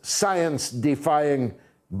that science-defying,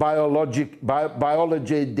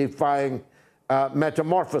 biology-defying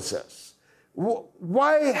metamorphosis.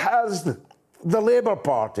 Why has the Labour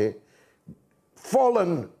Party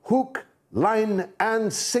fallen hook, line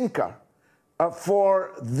and sinker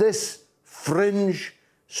for this fringe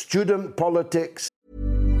student politics?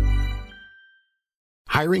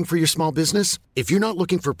 Hiring for your small business? If you're not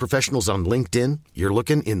looking for professionals on LinkedIn, you're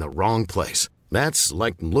looking in the wrong place. That's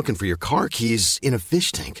like looking for your car keys in a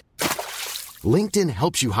fish tank. LinkedIn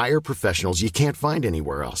helps you hire professionals you can't find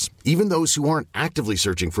anywhere else, even those who aren't actively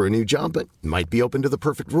searching for a new job but might be open to the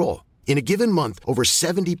perfect role. In a given month, over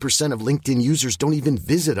 70% of LinkedIn users don't even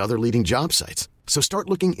visit other leading job sites. So start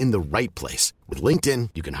looking in the right place. With LinkedIn,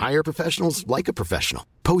 you can hire professionals like a professional.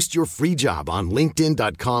 Post your free job on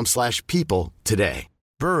linkedin.com/people today.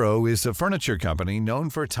 Burrow is a furniture company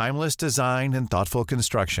known for timeless design and thoughtful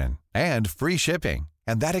construction and free shipping,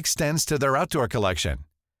 and that extends to their outdoor collection.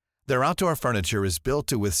 Their outdoor furniture is built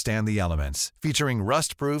to withstand the elements, featuring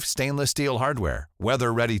rust-proof stainless steel hardware,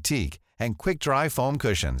 weather-ready teak, and quick-dry foam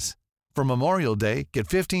cushions. For Memorial Day, get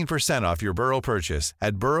 15% off your Burrow purchase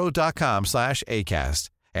at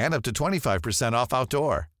burrow.com/ACAST and up to 25% off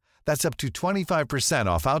outdoor. That's up to 25%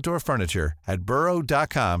 off outdoor furniture at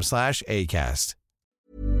burrow.com/ACAST.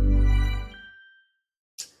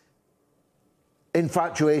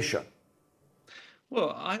 Infatuation.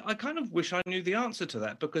 Well, I kind of wish I knew the answer to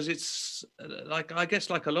that, because it's like, I guess,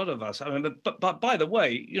 like a lot of us. I mean, but by the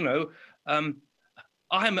way,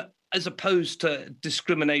 I'm as opposed to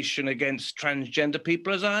discrimination against transgender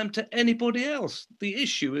people as I am to anybody else. The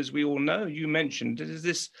issue, as we all know, you mentioned, is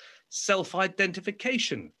this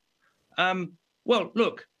self-identification. Well,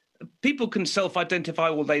 look, people can self-identify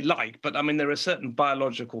all they like, but I mean, there are certain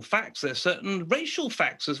biological facts, there are certain racial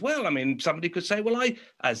facts as well. I mean, somebody could say, well,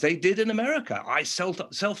 as they did in America, I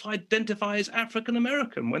self-identify as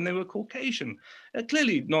African-American when they were Caucasian.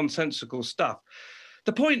 Clearly nonsensical stuff.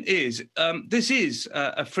 The point is, this is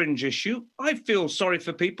a fringe issue. I feel sorry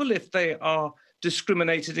for people if they are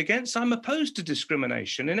discriminated against. I'm opposed to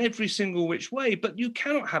discrimination in every single which way, but you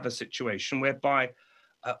cannot have a situation whereby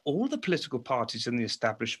all the political parties in the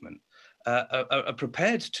establishment are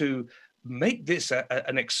prepared to make this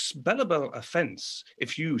an expellable offence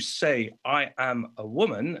if you say, I am a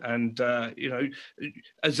woman, and,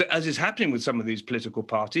 as is happening with some of these political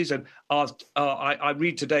parties. And I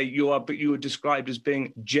read today you are described as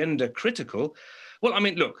being gender critical. Well, I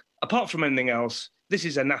mean, look, apart from anything else, this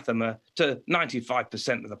is anathema to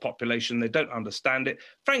 95% of the population. They don't understand it.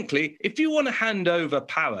 Frankly, if you want to hand over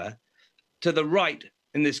power to the right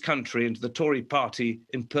in this country and to the Tory party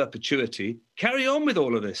in perpetuity, carry on with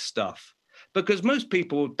all of this stuff, because most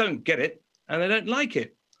people don't get it and they don't like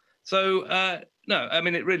it. So, no, I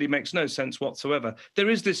mean, it really makes no sense whatsoever. There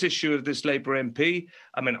is this issue of this Labour MP.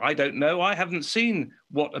 I mean, I don't know. I haven't seen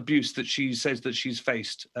what abuse that she says that she's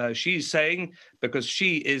faced. She's saying, because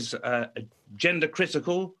she is gender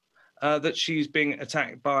critical, that she's being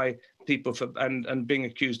attacked by people and being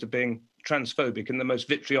accused of being transphobic in the most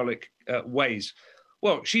vitriolic ways.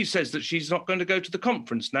 Well, she says that she's not going to go to the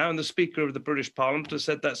conference now, and the Speaker of the British Parliament has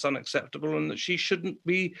said that's unacceptable and that she shouldn't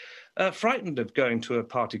be frightened of going to a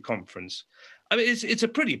party conference. I mean, it's a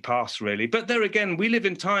pretty pass, really. But there again, we live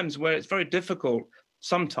in times where it's very difficult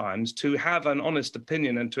sometimes to have an honest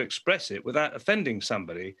opinion and to express it without offending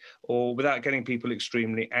somebody or without getting people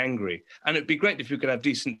extremely angry. And it'd be great if you could have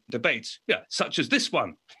decent debates, such as this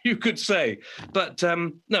one, you could say. But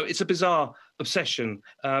no, it's a bizarre obsession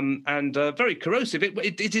and very corrosive.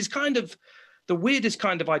 It is kind of the weirdest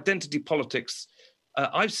kind of identity politics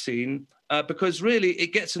I've seen, because really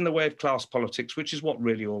it gets in the way of class politics, which is what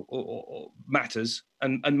really all matters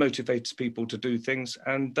and motivates people to do things.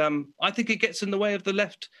 And I think it gets in the way of the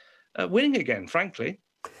left winning again, frankly.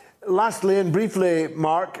 Lastly and briefly,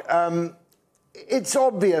 Mark, it's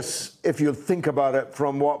obvious, if you think about it,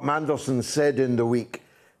 from what Mandelson said in the week,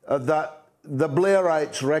 that the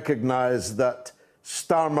Blairites recognise that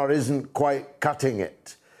Starmer isn't quite cutting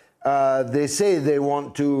it. They say they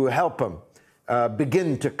want to help him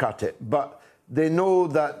begin to cut it, but they know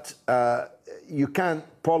that you can't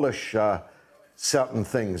polish certain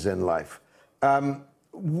things in life.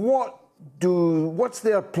 What's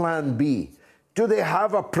their plan B? Do they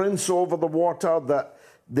have a prince over the water that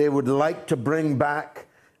they would like to bring back?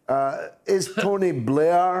 Is Tony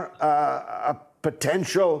Blair a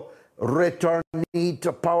potential returnee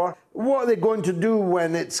to power? What are they going to do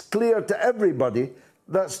when it's clear to everybody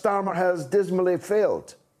that Starmer has dismally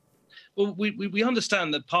failed? Well, we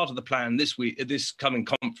understand that part of the plan this coming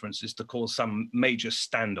conference is to cause some major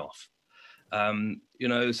standoff.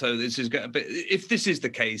 So this is going to be, if this is the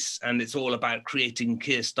case and it's all about creating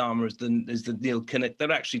Keir Starmer as the Neil Kinnock,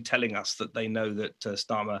 they're actually telling us that they know that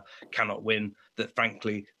Starmer cannot win, that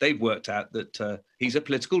frankly they've worked out that he's a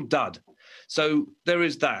political dud. So there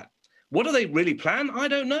is that. What do they really plan? I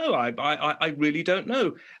don't know. I really don't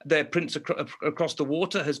know. Their prince across the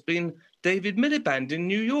water has been David Miliband in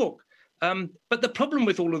New York. But the problem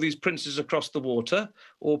with all of these princes across the water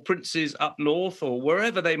or princes up north or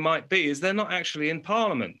wherever they might be is they're not actually in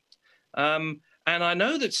Parliament. And I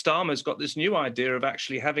know that Starmer's got this new idea of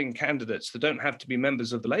actually having candidates that don't have to be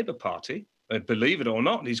members of the Labour Party. Believe it or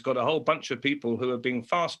not, he's got a whole bunch of people who are being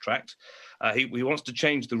fast-tracked. He wants to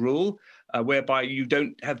change the rule whereby you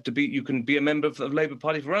don't have to be, you can be a member of the Labour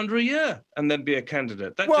Party for under a year and then be a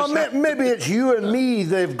candidate. Maybe it's you and me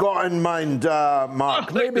they've got in mind,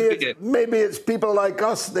 Mark. Maybe it's people like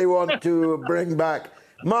us they want to bring back.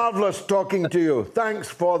 Marvellous talking to you. Thanks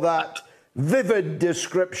for that vivid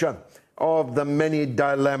description of the many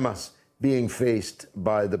dilemmas being faced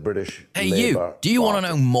by the British Labour you, do you Party. want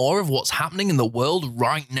to know more of what's happening in the world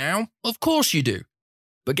right now? Of course you do.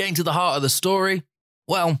 But getting to the heart of the story,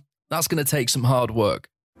 well, that's going to take some hard work.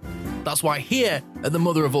 That's why here at the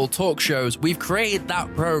Mother of All Talk Shows, we've created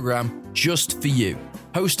that program just for you,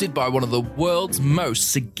 hosted by one of the world's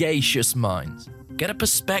most sagacious minds. Get a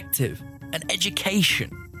perspective, an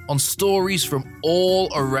education on stories from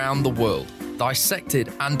all around the world,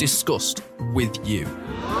 dissected and discussed with you.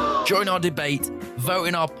 Join our debate, vote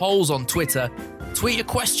in our polls on Twitter, tweet a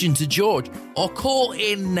question to George, or call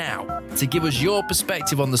in now to give us your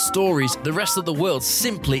perspective on the stories the rest of the world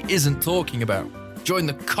simply isn't talking about. Join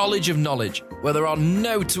the College of Knowledge, where there are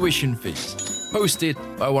no tuition fees, hosted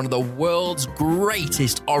by one of the world's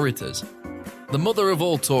greatest orators. The Mother of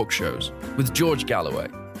All Talk Shows with George Galloway.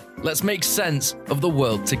 Let's make sense of the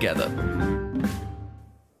world together.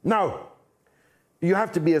 Now, you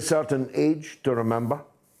have to be a certain age to remember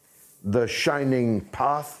the Shining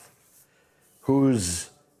Path, whose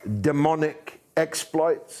demonic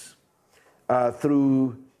exploits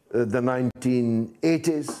through the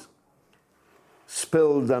 1980s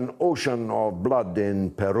spilled an ocean of blood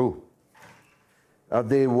in Peru.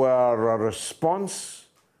 They were a response,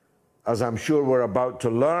 as I'm sure we're about to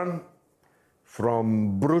learn,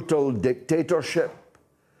 from brutal dictatorship.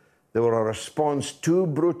 They were a response to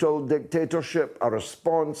brutal dictatorship, a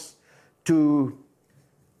response to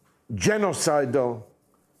genocidal,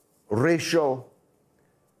 racial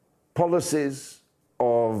policies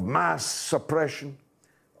of mass suppression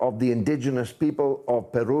of the indigenous people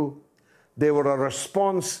of Peru. They were a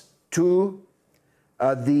response to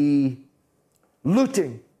the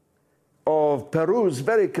looting of Peru's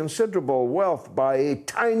very considerable wealth by a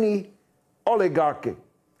tiny oligarchy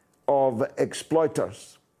of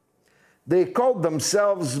exploiters. They called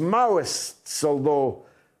themselves Maoists, although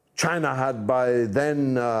China had by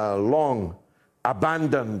then long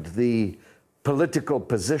abandoned the political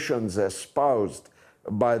positions espoused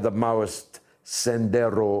by the Maoist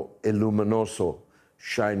Sendero Luminoso,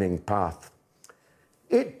 Shining Path.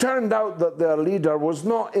 It turned out that their leader was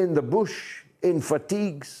not in the bush, in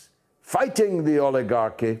fatigues, fighting the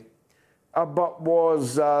oligarchy, but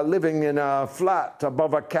was living in a flat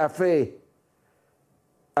above a cafe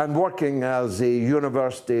and working as a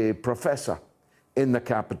university professor in the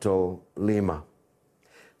capital, Lima.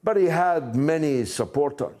 But he had many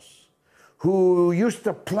supporters who used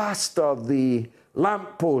to plaster the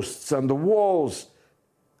lampposts and the walls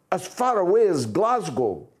as far away as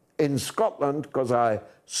Glasgow in Scotland, because I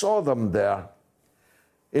saw them there,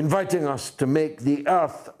 inviting us to make the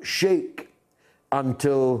earth shake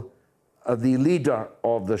until the leader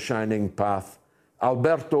of the Shining Path,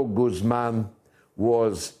 Alberto Guzman,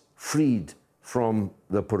 was freed from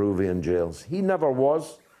the Peruvian jails. He never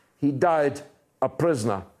was. He died a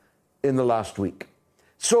prisoner in the last week.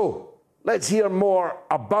 So let's hear more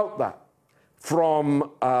about that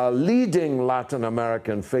from a leading Latin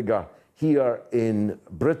American figure here in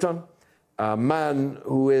Britain, a man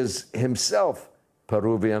who is himself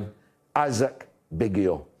Peruvian, Isaac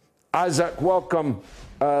Biggio. Isaac, welcome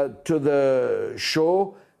to the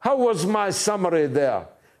show. How was my summary there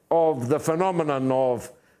of the phenomenon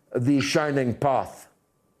of the Shining Path?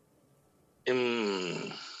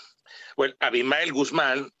 Well, Abimael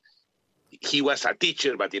Guzman, he was a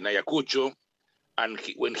teacher, but in Ayacucho, and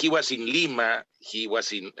when he was in Lima, he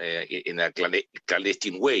was in a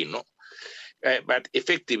clandestine way, no? But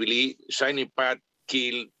effectively, Shining Path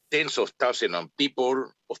killed tens of thousands of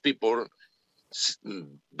people,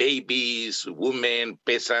 babies, women,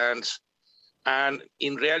 peasants, and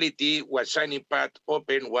in reality, what Shining Path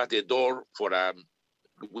opened was the door for a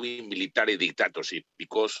military dictatorship,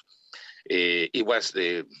 because it was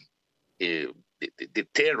the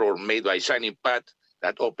terror made by Shining Path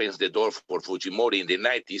that opens the door for Fujimori in the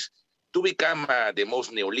 90s to become the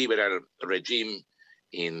most neoliberal regime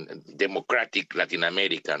in democratic Latin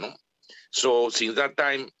America. No? So since that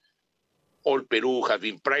time, all Peru has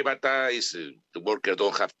been privatized. The workers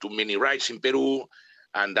don't have too many rights in Peru,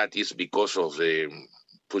 and that is because of the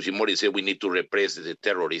Fujimori said we need to repress the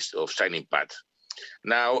terrorists of Shining Path.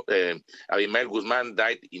 Now, Abimael Guzman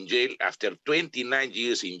died in jail after 29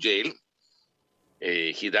 years in jail.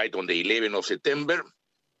 He died on the 11th of September.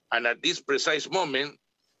 And at this precise moment,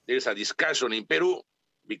 there's a discussion in Peru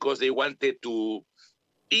because they wanted to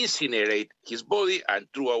incinerate his body and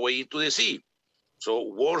throw away into the sea.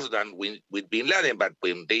 So worse than with Bin Laden, but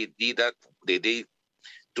when they did that, they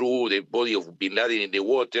threw the body of Bin Laden in the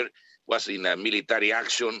water, was in a military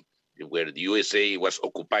action where the USA was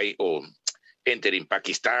occupying or entering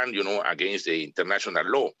Pakistan, against the international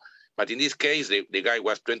law. But in this case, the guy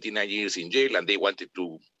was 29 years in jail and they wanted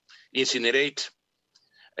to incinerate.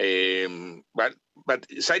 But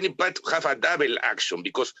Shining Path have a double action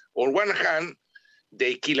because on one hand,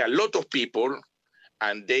 they kill a lot of people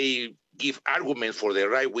and they give arguments for the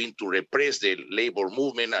right wing to repress the labor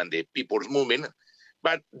movement and the people's movement.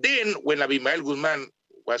 But then when Abimael Guzman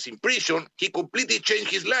was in prison, he completely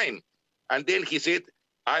changed his line. And then he said,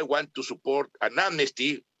 I want to support an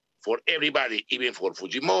amnesty for everybody, even for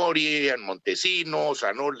Fujimori and Montesinos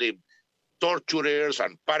and all the torturers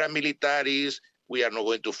and paramilitaries. We are not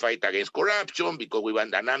going to fight against corruption because we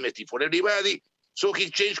want an amnesty for everybody. So he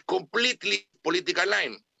changed completely political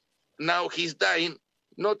line. Now he's dying,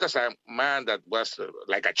 not as a man that was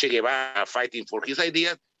like a Che Guevara fighting for his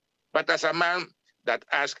ideas, but as a man that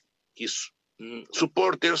asked his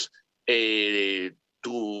supporters to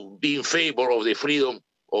be in favor of the freedom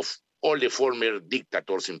of all the former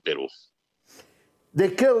dictators in Peru. They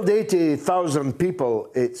killed 80,000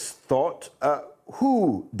 people, it's thought.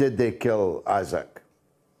 Who did they kill, Isaac?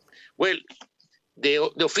 Well,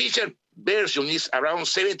 the official version is around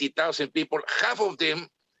 70,000 people, half of them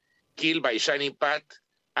killed by Shining Path,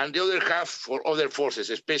 and the other half for other forces,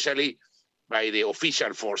 especially by the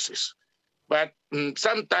official forces. But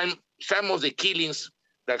sometimes some of the killings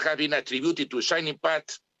that have been attributed to Shining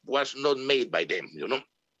Path was not made by them,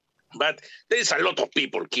 But there's a lot of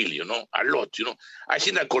people killed, a lot, I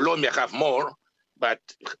think that Colombia have more, but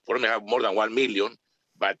Colombia have more than 1 million,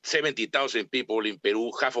 but 70,000 people in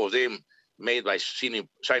Peru, half of them made by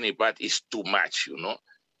Shiny Pat is too much,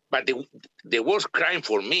 But the worst crime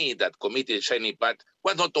for me that committed Shiny Pat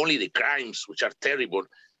was not only the crimes, which are terrible,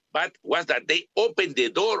 but was that they opened the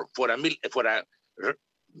door for a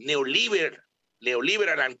neoliberal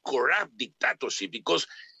and corrupt dictatorship. Because,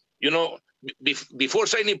 before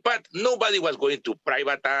Shiny Pat, nobody was going to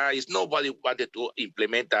privatize, nobody wanted to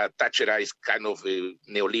implement a Thatcherist kind of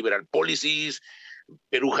neoliberal policies.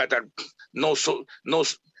 Peru had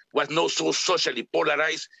was not so socially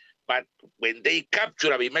polarized, but when they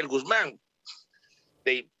captured Abimael Guzman,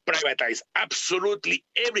 they privatized absolutely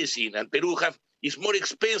everything, and Peru is more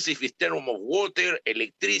expensive in terms of water,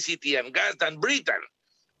 electricity, and gas than Britain.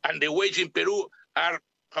 And the wage in Peru are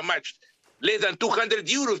how much? Less than 200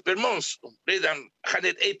 euros per month, less than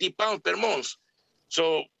 180 pounds per month.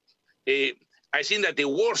 So I think that the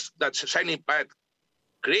worst that Shiny Pat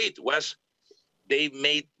created was they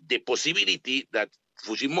made the possibility that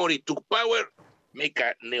Fujimori took power, make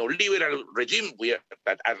a neoliberal regime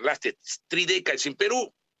that had lasted 3 decades in Peru,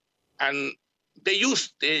 and they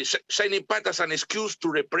used Shiny Pat as an excuse to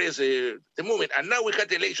repress the movement. And now we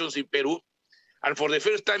had elections in Peru, and for the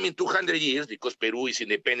first time in 200 years, because Peru is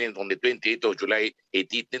independent on the 28th of July,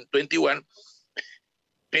 1821,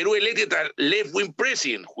 Peru elected a left-wing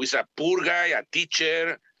president, who is a poor guy, a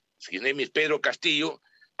teacher. His name is Pedro Castillo.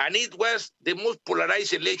 And it was the most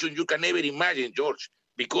polarized election you can ever imagine, George,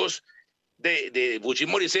 because the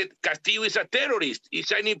Fujimori said Castillo is a terrorist, he's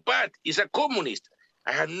Shiny Pat, he's a communist.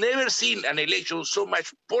 I have never seen an election so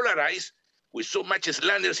much polarized, with so much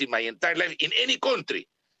slanders in my entire life in any country.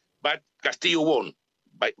 But Castillo won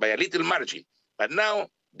by a little margin. But now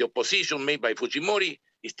the opposition made by Fujimori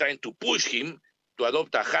is trying to push him to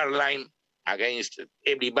adopt a hard line against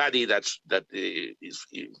everybody everybody.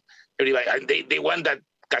 And they want that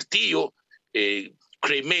Castillo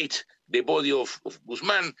cremate the body of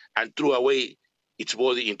Guzman and threw away its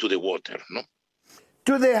body into the water. No?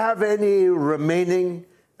 Do they have any remaining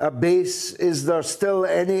base? Is there still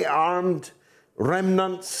any armed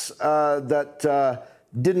remnants that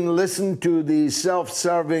didn't listen to the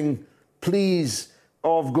self-serving pleas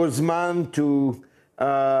of Guzman to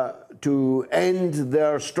end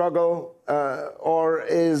their struggle? Or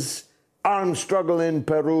is armed struggle in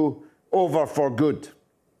Peru over for good?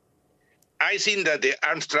 I think that the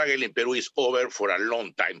armed struggle in Peru is over for a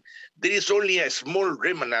long time. There is only a small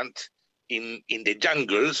remnant in the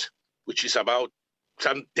jungles, which is about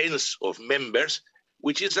some tens of members,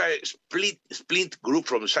 which is a split group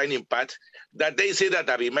from Shiny Pat, that they say that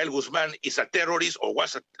Abimael Guzman is a terrorist or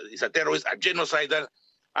is a terrorist, a genocidal,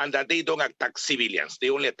 and that they don't attack civilians. They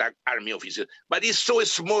only attack army officers. But it's so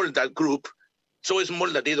small, that group, so small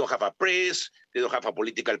that they don't have a press, they don't have a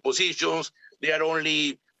political positions, they are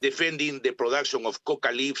only defending the production of coca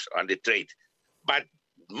leaves and the trade. But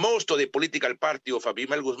most of the political party of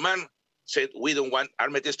Abimael Guzman said, we don't want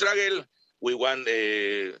armed struggle, we want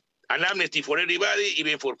an amnesty for everybody,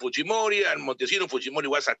 even for Fujimori and Montesinos. Fujimori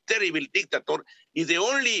was a terrible dictator. He's the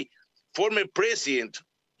only former president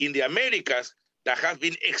in the Americas that has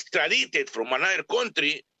been extradited from another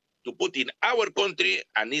country to put in our country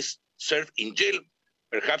and is served in jail,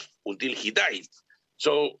 perhaps until he dies.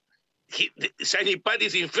 So Shiny Pat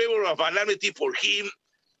is in favor of an amnesty for him,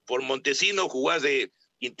 for Montesinos, who was the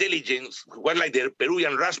intelligence, who was like the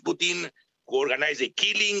Peruvian Rasputin, who organized the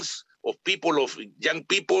killings of young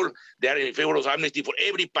people. They are in favor of amnesty for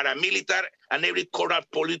every paramilitary and every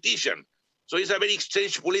corrupt politician. So it's a very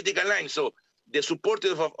strange political line. So the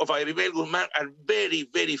supporters of Abimael Guzman are very,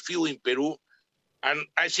 very few in Peru. And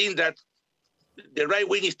I think that the right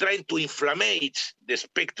wing is trying to inflammate the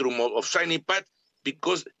spectrum of Shiny Pat,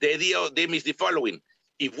 because the idea of them is the following.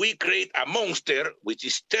 If we create a monster, which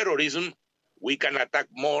is terrorism, we can attack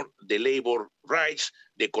more the labor rights,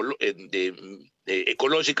 the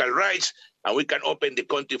ecological rights, and we can open the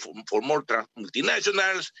country for more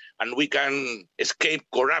multinationals, and we can escape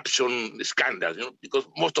corruption scandals, because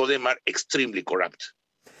most of them are extremely corrupt.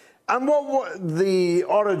 And what the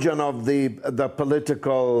origin of the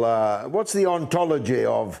political, what's the ontology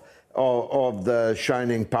of the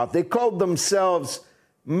Shining Path? They called themselves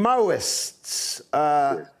Maoists.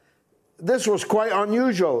 This was quite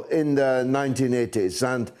unusual in the 1980s,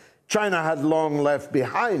 and China had long left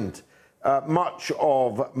behind much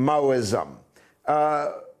of Maoism.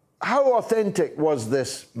 How authentic was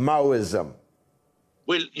this Maoism?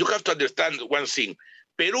 Well, you have to understand one thing.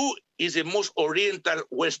 Peru is the most oriental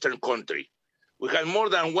Western country. We have more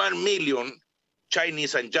than 1 million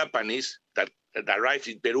Chinese and Japanese that arrived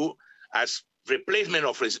in Peru as replacement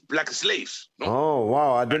of black slaves. No? Oh,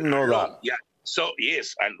 wow, I didn't know that. Yeah, So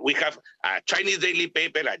yes, and we have a Chinese daily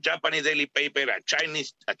paper, a Japanese daily paper,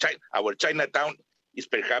 our Chinatown is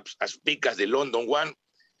perhaps as big as the London one.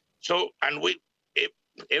 So, and we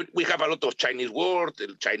have a lot of Chinese words,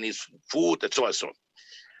 Chinese food, and so on.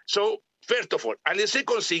 So first of all, and the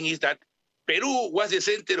second thing is that Peru was the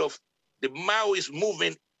center of the Maoist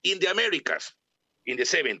movement in the Americas in the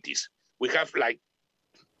 70s. We have like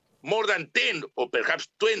more than 10 or perhaps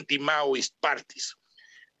 20 Maoist parties.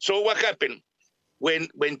 So what happened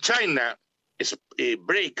when China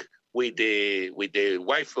break with the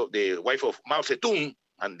wife of Mao Zedong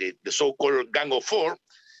and the so-called Gang of Four?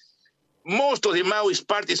 Most of the Maoist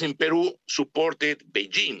parties in Peru supported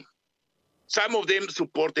Beijing. Some of them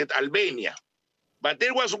supported Albania. But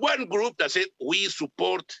there was one group that said, we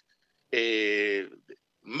support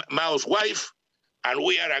Mao's wife, and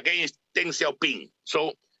we are against Deng Xiaoping.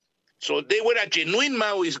 So they were a genuine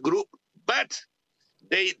Maoist group, but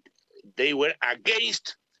they were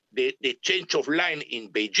against the change of line in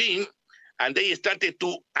Beijing, and they started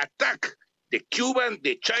to attack the Cuban,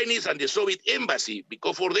 the Chinese, and the Soviet embassy,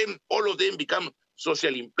 because for them, all of them become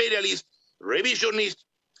social imperialists, revisionists,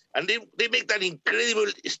 and they make that incredible,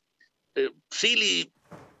 silly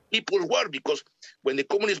people's war, because when the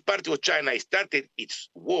Communist Party of China started its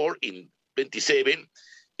war in 27,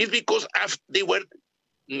 it's because after they were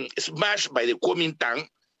smashed by the Kuomintang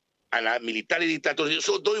and a military dictatorship,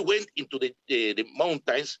 so they went into the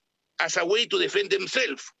mountains as a way to defend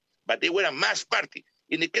themselves, but they were a mass party.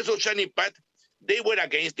 In the case of Shining Path, they were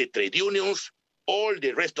against the trade unions, all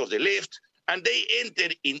the rest of the left, and they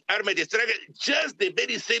entered in armed struggle just the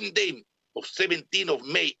very same day of 17th of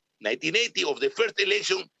May, 1980, of the first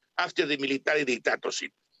election after the military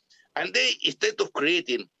dictatorship. And they, instead of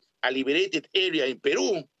creating a liberated area in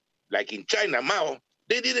Peru, like in China, Mao,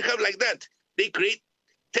 they didn't have like that. They create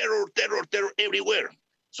terror everywhere.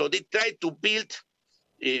 So they tried to build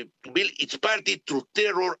its party through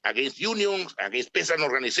terror against unions, against peasant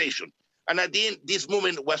organizations. And at the end, this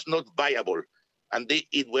movement was not viable, and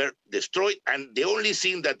it were destroyed. And the only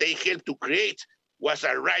thing that they helped to create was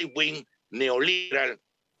a right-wing, neoliberal,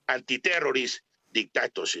 anti-terrorist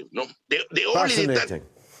dictatorship. No, the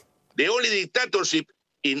only dictatorship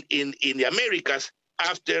in the Americas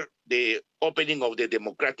after the opening of the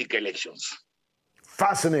democratic elections.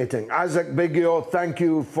 Fascinating. Isaac Biggio, thank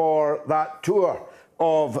you for that tour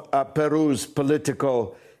of Peru's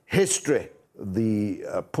political history.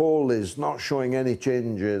 The poll is not showing any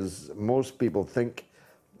changes. Most people think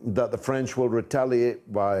that the French will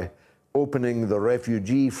retaliate by opening the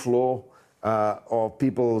refugee flow of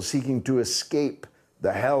people seeking to escape the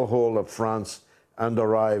hellhole of France and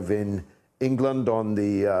arrive in England on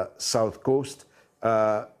the south coast.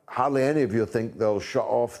 Hardly any of you think they'll shut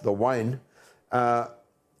off the wine.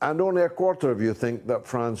 And only a quarter of you think that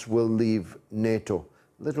France will leave NATO.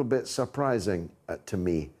 A little bit surprising to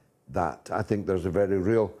me, that. I think there's a very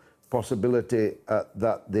real possibility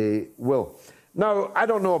that they will. Now, I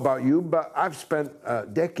don't know about you, but I've spent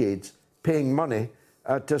decades paying money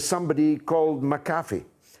to somebody called McAfee.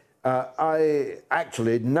 I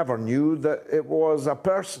actually never knew that it was a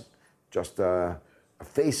person, just a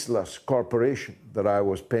faceless corporation that I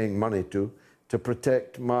was paying money to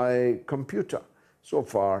protect my computer. So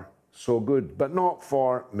far, so good, but not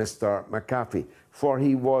for Mr. McAfee, for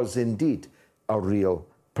he was indeed a real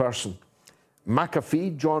person.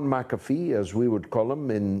 McAfee, John McAfee, as we would call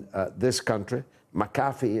him in this country,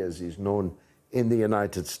 McAfee as he's known in the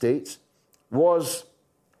United States, was,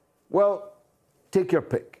 well, take your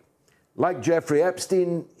pick. Like Jeffrey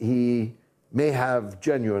Epstein, he may have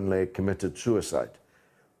genuinely committed suicide.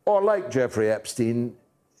 Or like Jeffrey Epstein,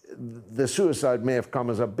 the suicide may have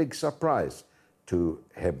come as a big surprise to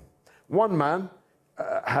him. One man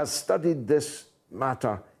has studied this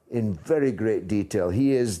matter in very great detail.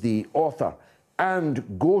 He is the author and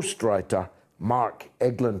ghostwriter Mark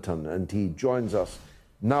Eglinton, and he joins us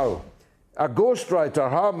now. A ghostwriter,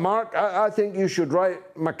 huh, Mark? I think you should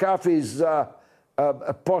write McAfee's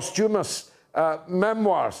posthumous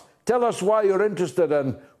memoirs. Tell us why you're interested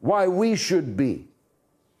and why we should be.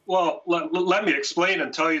 Well, let me explain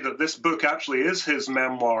and tell you that this book actually is his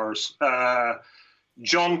memoirs.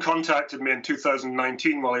 John contacted me in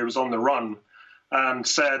 2019 while he was on the run and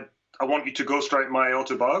said, I want you to ghostwrite my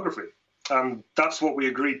autobiography. And that's what we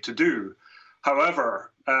agreed to do.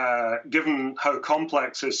 However, given how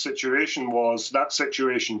complex his situation was, that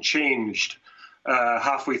situation changed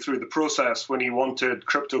halfway through the process when he wanted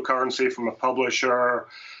cryptocurrency from a publisher,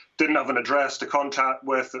 didn't have an address to contact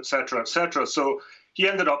with, et cetera, et cetera. So he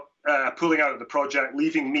ended up pulling out of the project,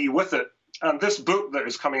 leaving me with it. And this book that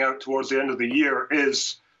is coming out towards the end of the year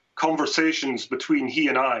is conversations between he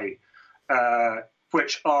and I.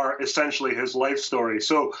 which are essentially his life story.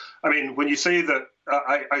 So, I mean, when you say that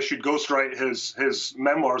I should ghostwrite his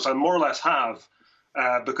memoirs, I more or less have,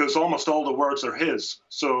 because almost all the words are his.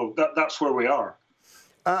 So that's where we are.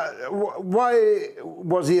 Why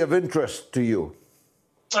was he of interest to you?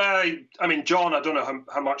 I mean, John, I don't know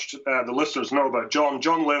how much the listeners know about John.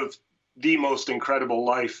 John lived the most incredible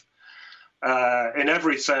life in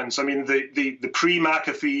every sense. I mean, the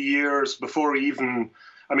pre-McAfee years, before he even...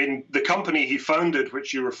 I mean, the company he founded,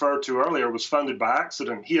 which you referred to earlier, was founded by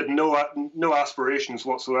accident. He had no aspirations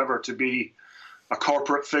whatsoever to be a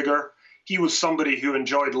corporate figure. He was somebody who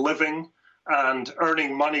enjoyed living, and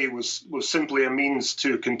earning money was simply a means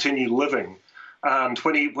to continue living. And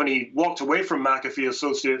when he walked away from McAfee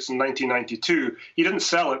Associates in 1992, he didn't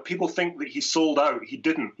sell it. People think that he sold out. He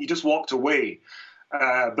didn't. He just walked away.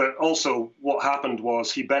 But also what happened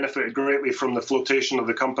was he benefited greatly from the flotation of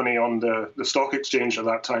the company on the stock exchange at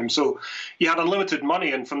that time. So he had unlimited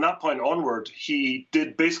money. And from that point onward, he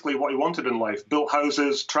did basically what he wanted in life, built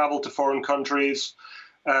houses, traveled to foreign countries,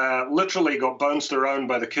 literally got bounced around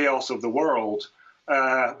by the chaos of the world,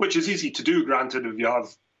 which is easy to do, granted, if you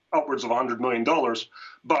have upwards of $100 million.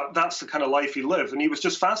 But that's the kind of life he lived. And he was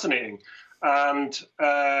just fascinating. And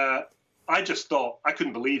I just thought, I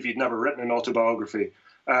couldn't believe he'd never written an autobiography.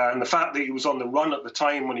 And the fact that he was on the run at the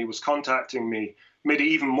time when he was contacting me made it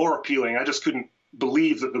even more appealing. I just couldn't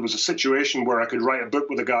believe that there was a situation where I could write a book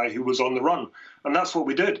with a guy who was on the run. And that's what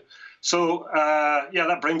we did. So, yeah,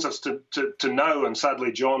 that brings us to now. And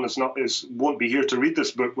sadly, John won't be here to read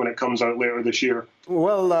this book when it comes out later this year.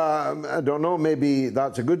 Well, I don't know. Maybe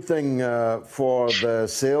that's a good thing for the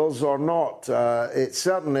sales or not. It's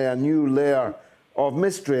certainly a new layer of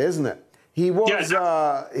mystery, isn't it? He was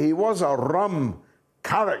a rum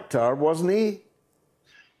character, wasn't he?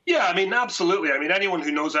 Yeah, I mean, absolutely. I mean, anyone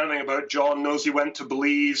who knows anything about John knows he went to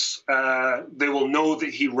Belize. They will know that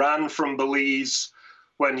he ran from Belize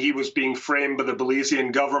when he was being framed by the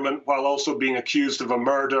Belizean government while also being accused of a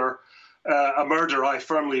murder. A murder I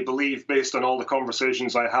firmly believe, based on all the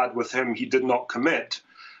conversations I had with him, he did not commit.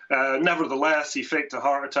 Nevertheless, he faked a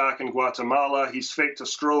heart attack in Guatemala. He's faked a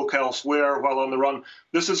stroke elsewhere while on the run.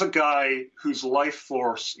 This is a guy whose life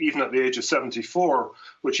force, even at the age of 74,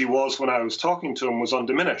 which he was when I was talking to him, was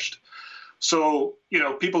undiminished. So, you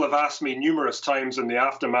know, people have asked me numerous times in the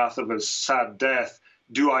aftermath of his sad death,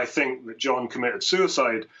 do I think that John committed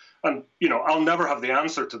suicide? And, you know, I'll never have the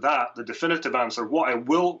answer to that, the definitive answer. What I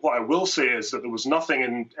will say is that there was nothing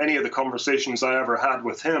in any of the conversations I ever had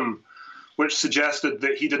with him which suggested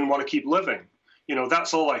that he didn't want to keep living. You know,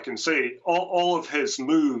 that's all I can say. All of his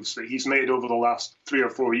moves that he's made over the last 3 or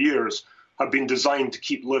 4 years have been designed to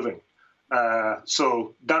keep living.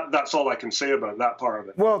 So that's all I can say about that part of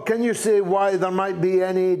it. Well, can you say why there might be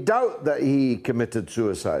any doubt that he committed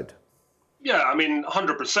suicide? Yeah, I mean,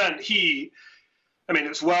 100%. I mean,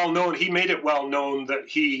 it's well known. He made it well known that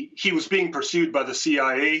he was being pursued by the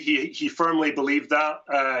CIA. He firmly believed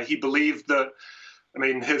that. He believed that, I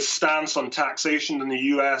mean, his stance on taxation in the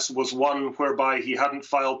US was one whereby he hadn't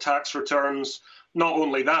filed tax returns. Not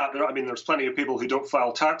only that, I mean, there's plenty of people who don't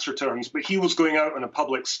file tax returns, but he was going out on a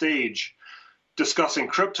public stage discussing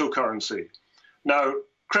cryptocurrency. Now,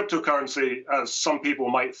 cryptocurrency, as some people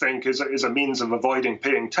might think, is a means of avoiding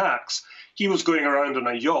paying tax. He was going around on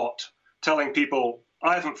a yacht telling people,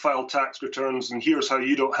 I haven't filed tax returns, and here's how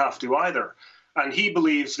you don't have to either. And he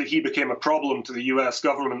believes that he became a problem to the US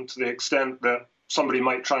government to the extent that somebody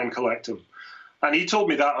might try and collect him. And he told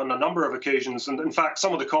me that on a number of occasions. And in fact,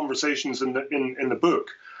 some of the conversations in the book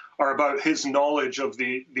are about his knowledge of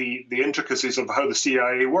the intricacies of how the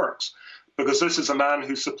CIA works. Because this is a man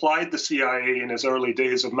who supplied the CIA in his early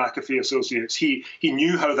days of McAfee Associates. He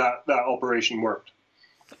knew how that operation worked.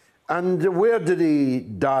 And where did he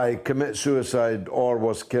die, commit suicide, or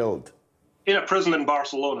was killed? In a prison in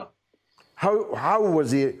Barcelona. How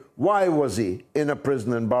was he? Why was he in a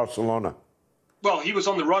prison in Barcelona? Well, he was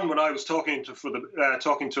on the run when I was talking to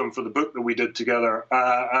him for the book that we did together.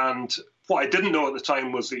 And what I didn't know at the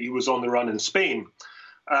time was that he was on the run in Spain.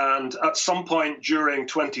 And at some point during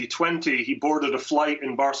 2020, he boarded a flight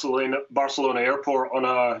in Barcelona airport on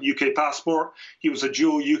a UK passport. He was a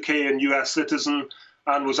dual UK and US citizen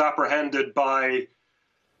and was apprehended by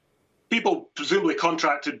people presumably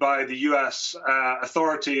contracted by the US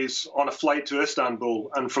authorities on a flight to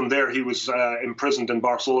Istanbul. And from there, he was imprisoned in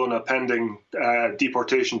Barcelona pending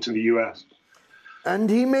deportation to the US. And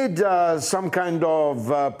he made some kind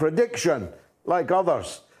of prediction, like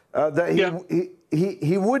others, that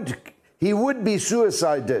he would be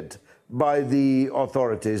suicided by the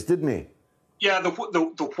authorities, didn't he? Yeah,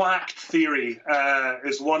 the whacked theory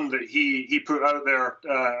is one that he put out there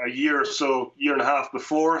a year and a half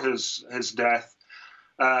before his death,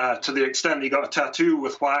 to the extent that he got a tattoo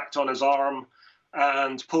with whacked on his arm,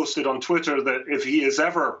 and posted on Twitter that if he is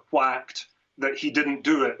ever whacked, that he didn't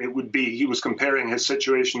do it. It would be, he was comparing his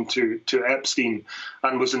situation to Epstein,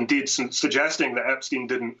 and was indeed suggesting that Epstein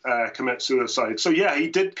didn't commit suicide. So yeah, he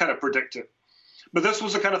did kind of predict it. But this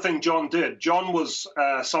was the kind of thing John did. John was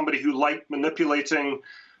somebody who liked manipulating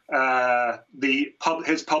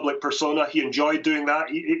his public persona. He enjoyed doing that.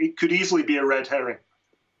 It could easily be a red herring.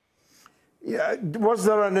 Yeah. Was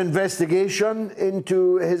there an investigation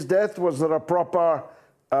into his death? Was there a proper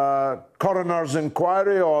coroner's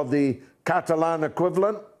inquiry or the Catalan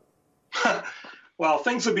equivalent? Well,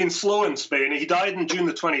 things have been slow in Spain. He died on June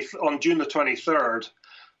the 23rd.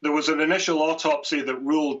 There was an initial autopsy that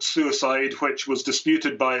ruled suicide, which was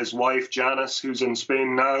disputed by his wife, Janice, who's in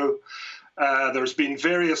Spain now. There's been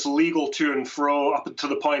various legal to and fro up to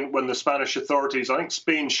the point when the Spanish authorities, I think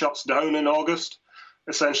Spain shuts down in August,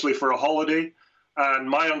 essentially for a holiday. And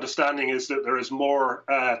my understanding is that there is more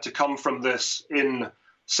to come from this in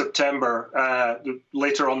September,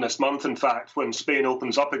 later on this month, in fact, when Spain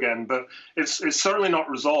opens up again. But it's certainly not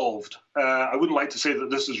resolved. I wouldn't like to say that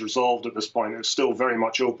this is resolved at this point. It's still very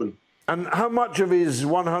much open. And how much of his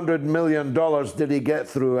 $100 million did he get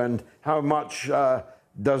through, and how much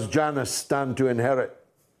does Janice stand to inherit?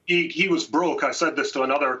 He was broke. I said this to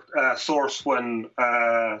another source when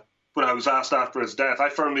I was asked after his death. I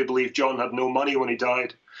firmly believe John had no money when he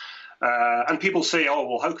died. And people say, oh,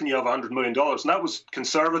 well, how can you have $100 million? And that was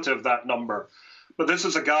conservative, that number. But this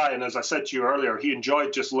is a guy, and as I said to you earlier, he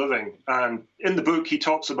enjoyed just living. And in the book, he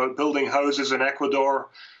talks about building houses in Ecuador,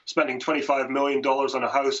 spending $25 million on a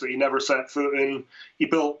house that he never set foot in. He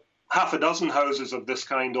built half a dozen houses of this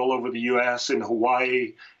kind all over the US, in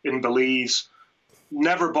Hawaii, in Belize.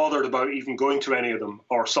 Never bothered about even going to any of them,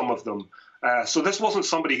 or some of them. So this wasn't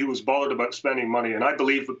somebody who was bothered about spending money. And I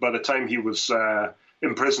believe that by the time he was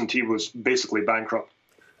imprisoned, he was basically bankrupt.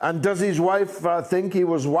 And does his wife think he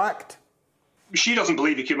was whacked? She doesn't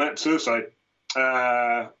believe he committed suicide.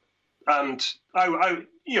 And I,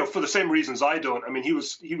 for the same reasons I don't. I mean, he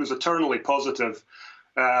was eternally positive.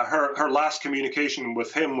 Her last communication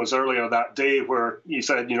with him was earlier that day, where he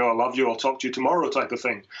said, I love you, I'll talk to you tomorrow, type of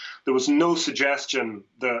thing. There was no suggestion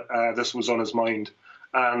that this was on his mind.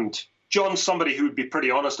 And John's somebody who would be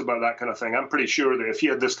pretty honest about that kind of thing. I'm pretty sure that if he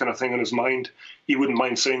had this kind of thing on his mind, he wouldn't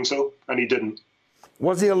mind saying so, and he didn't.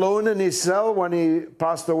 Was he alone in his cell when he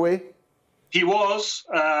passed away? He was.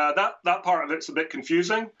 That part of it's a bit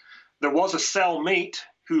confusing. There was a cellmate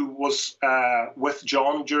who was with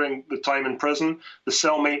John during the time in prison. The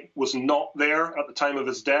cellmate was not there at the time of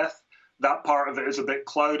his death. That part of it is a bit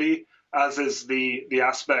cloudy, as is the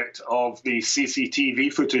aspect of the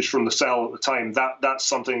CCTV footage from the cell at the time. That's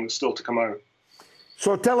something that's still to come out.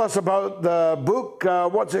 So tell us about the book.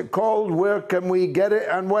 What's it called? Where can we get it,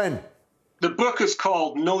 and when? The book is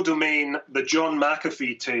called No Domain, The John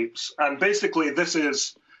McAfee Tapes. And basically this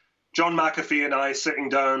is John McAfee and I sitting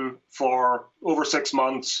down for over 6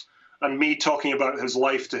 months, and me talking about his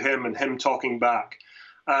life to him and him talking back.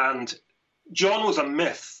 And John was a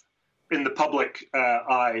myth in the public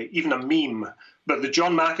eye, even a meme. But the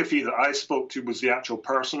John McAfee that I spoke to was the actual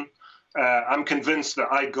person. I'm convinced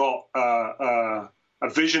that I got a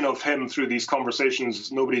vision of him through these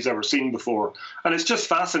conversations nobody's ever seen before. And it's just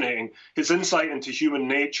fascinating. His insight into human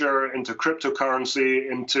nature, into cryptocurrency,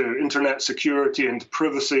 into internet security, into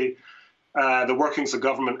privacy, the workings of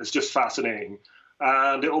government is just fascinating.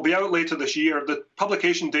 And it will be out later this year. The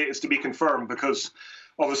publication date is to be confirmed, because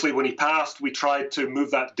obviously, when he passed, we tried to move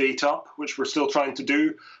that date up, which we're still trying to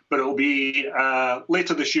do. But it will be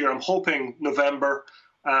later this year. I'm hoping November,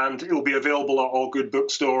 and it will be available at all good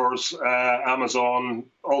bookstores, Amazon,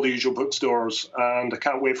 all the usual bookstores. And I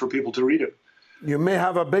can't wait for people to read it. You may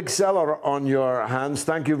have a big seller on your hands.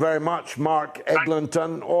 Thank you very much, Mark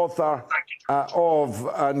Eglinton, author of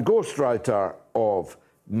and ghostwriter of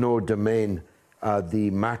No Domain,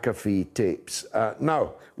 the McAfee tapes.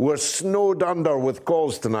 Now, we're snowed under with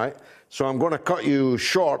calls tonight, so I'm going to cut you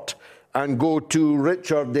short and go to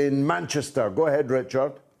Richard in Manchester. Go ahead,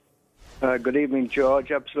 Richard. Good evening,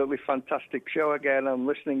 George. Absolutely fantastic show again. I'm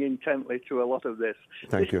listening intently to a lot of this.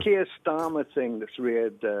 Thank you. This Keir Starmer thing that's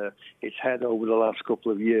reared its head over the last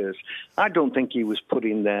couple of years, I don't think he was put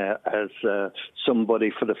in there as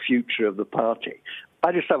somebody for the future of the party.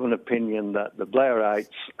 I just have an opinion that the Blairites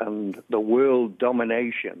and the world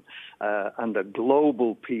domination and the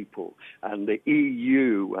global people and the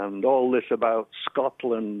EU and all this about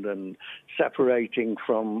Scotland and separating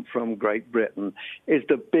from Great Britain is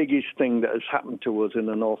the biggest thing that has happened to us in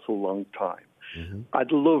an awful long time. Mm-hmm.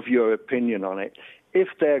 I'd love your opinion on it. If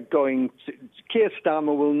they're going to, Keir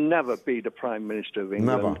Starmer will never be the Prime Minister of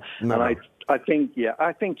England. Never. And I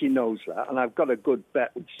think he knows that. And I've got a good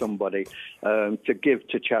bet with somebody to give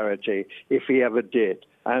to charity if he ever did.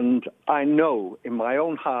 And I know in my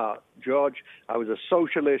own heart, George, I was a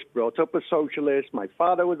socialist, brought up a socialist. My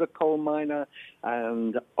father was a coal miner.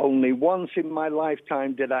 And only once in my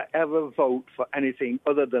lifetime did I ever vote for anything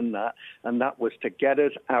other than that. And that was to get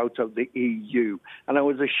us out of the EU. And I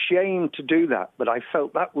was ashamed to do that. But I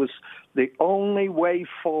felt that was the only way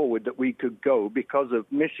forward that we could go because of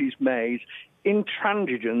Mrs. May's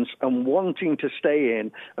intransigence and wanting to stay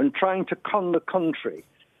in and trying to con the country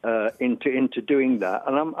into doing that.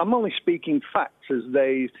 And I'm only speaking facts as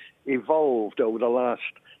they evolved over the last,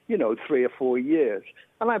 3 or 4 years.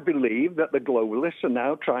 And I believe that the globalists are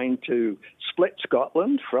now trying to split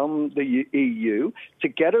Scotland from the EU to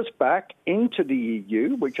get us back into the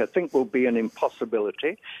EU, which I think will be an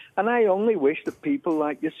impossibility. And I only wish that people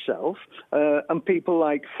like yourself and people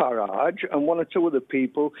like Farage and one or two other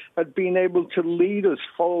people had been able to lead us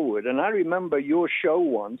forward. And I remember your show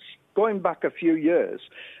once, going back a few years,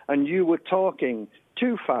 and you were talking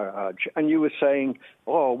to Farage, and you were saying,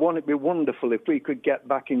 won't it be wonderful if we could get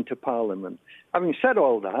back into Parliament? Having said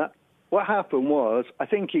all that, what happened was, I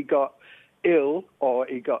think he got ill or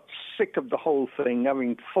he got sick of the whole thing,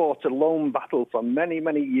 having fought a lone battle for many,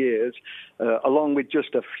 many years, along with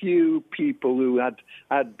just a few people who had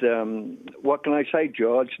what can I say,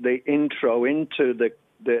 George, the intro into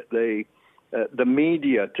the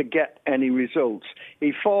media to get any results.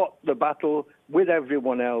 He fought the battle with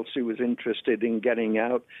everyone else who was interested in getting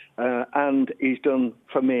out, and he's done,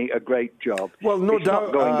 for me, a great job. Well,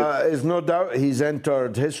 there's no doubt he's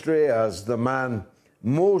entered history as the man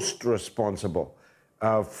most responsible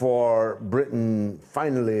for Britain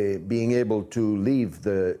finally being able to leave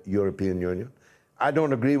the European Union. I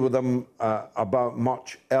don't agree with him about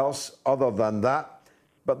much else other than that,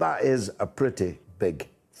 but that is a pretty big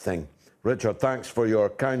thing. Richard, thanks for your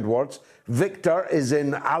kind words. Victor is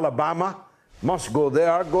in Alabama. Must go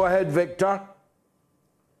there. Go ahead, Victor.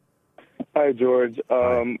 Hi, George.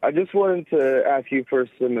 I just wanted to ask you for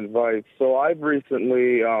some advice. So I've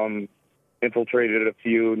recently infiltrated a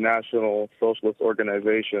few national socialist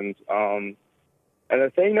organizations. And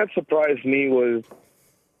the thing that surprised me was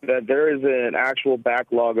that there is an actual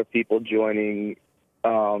backlog of people joining.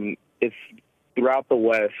 It's throughout the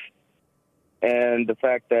West. And the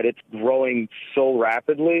fact that it's growing so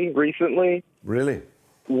rapidly recently. Really?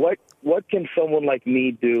 What can someone like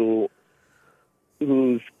me do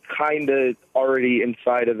who's kind of already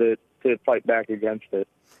inside of it to fight back against it?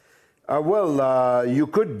 You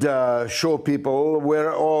could show people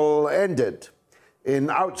where it all ended in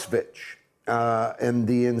Auschwitz, in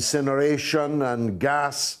the incineration and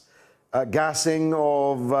gassing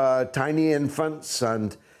of tiny infants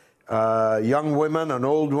and young women and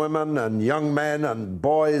old women and young men and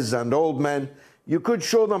boys and old men. You could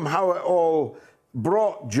show them how it all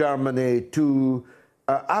brought Germany to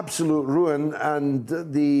absolute ruin, and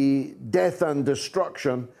the death and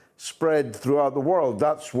destruction spread throughout the world.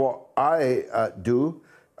 That's what I do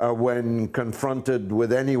when confronted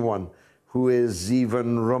with anyone who is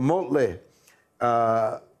even remotely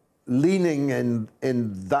leaning in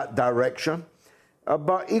that direction.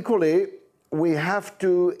 But equally, we have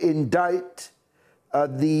to indict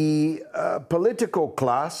the political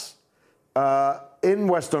class in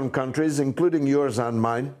Western countries, including yours and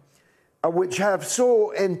mine, which have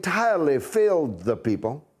so entirely failed the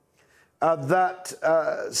people that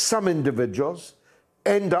some individuals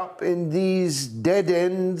end up in these dead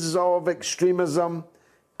ends of extremism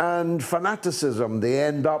and fanaticism. They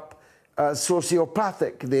end up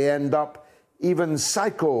sociopathic. They end up even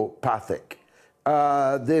psychopathic.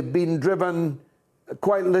 They've been driven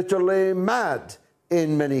quite literally mad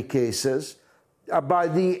in many cases by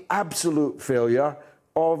the absolute failure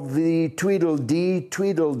of the Tweedledee,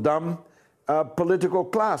 Tweedledum political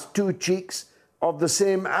class, two cheeks of the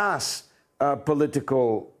same ass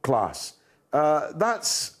political class.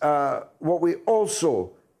 That's what we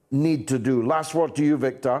also need to do. Last word to you,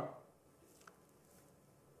 Victor.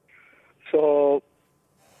 So,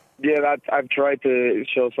 yeah, I've tried to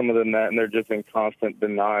show some of them that, and they're just in constant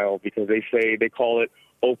denial because they call it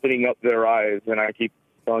opening up their eyes, and I keep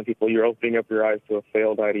telling people you're opening up your eyes to a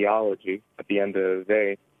failed ideology at the end of the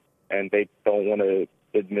day, and they don't want to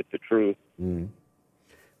admit the truth.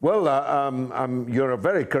 Well, you're a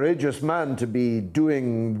very courageous man to be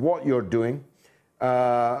doing what you're doing,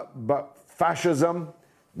 but fascism,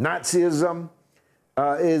 Nazism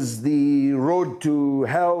is the road to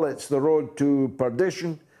hell, it's the road to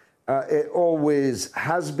perdition. It always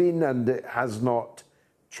has been and it has not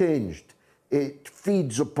changed. It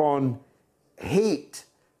feeds upon hate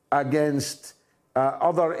against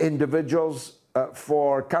other individuals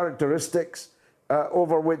for characteristics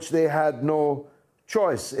over which they had no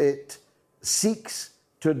choice. It seeks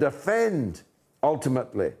to defend,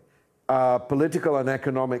 ultimately, a political and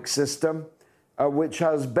economic system which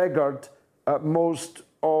has beggared most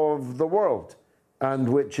of the world and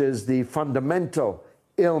which is the fundamental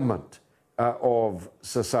ailment of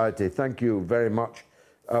society. Thank you very much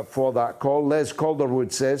for that call. Les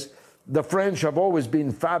Calderwood says, the French have always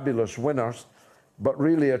been fabulous winners, but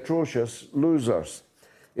really atrocious losers.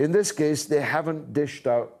 In this case, they haven't dished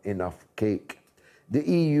out enough cake. The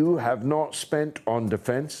EU have not spent on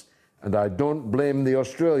defence, and I don't blame the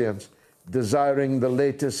Australians desiring the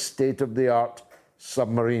latest state-of-the-art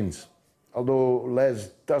submarines. Although Les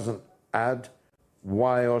doesn't add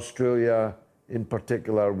why Australia in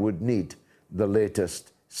particular would need the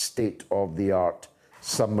latest state-of-the-art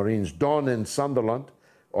submarines. Don in Sunderland,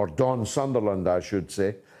 or Don Sunderland I should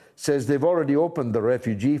say, says they've already opened the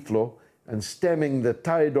refugee flow and stemming the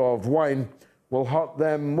tide of wine will hurt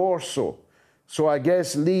them more so. So I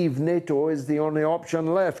guess leave NATO is the only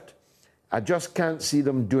option left. I just can't see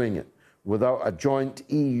them doing it without a joint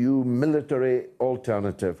EU military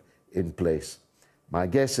alternative in place. My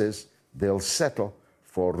guess is they'll settle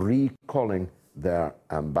for recalling their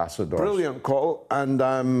ambassadors. Brilliant call, and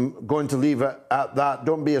I'm going to leave it at that.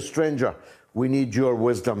 Don't be a stranger. We need your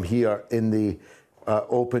wisdom here in the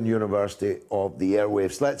Open University of the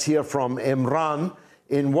Airwaves. Let's hear from Imran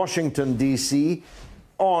in Washington, D.C.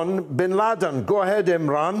 on Bin Laden. Go ahead,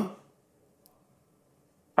 Imran.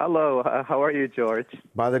 Hello, how are you, George?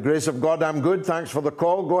 By the grace of God, I'm good. Thanks for the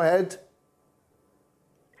call. Go ahead.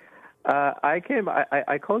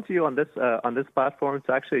 I called you on this platform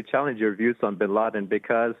to actually challenge your views on Bin Laden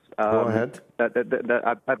because Go ahead.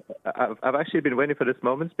 I've actually been waiting for this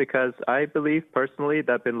moment because I believe personally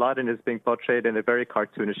that Bin Laden is being portrayed in a very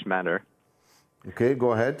cartoonish manner. Okay,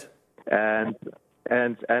 go ahead. And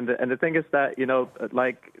the thing is that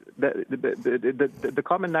like the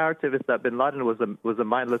common narrative is that Bin Laden was a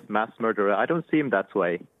mindless mass murderer. I don't see him that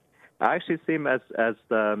way. I actually see him as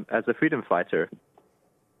a freedom fighter.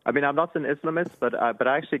 I mean, I'm not an Islamist, but I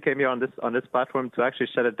actually came here on this platform to actually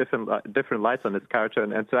shed a different light on his character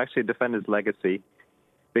and to actually defend his legacy.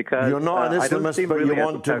 Because you're not an Islamist, but you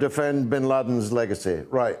want to defend Bin Laden's legacy,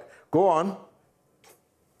 right? Go on.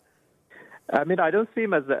 I mean, I don't see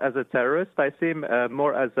him as a terrorist. I see him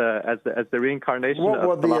more as the reincarnation of What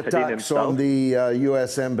were the attacks himself. on the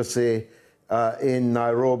U.S. Embassy in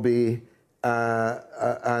Nairobi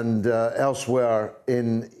and elsewhere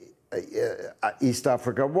in East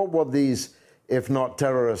Africa? What were these, if not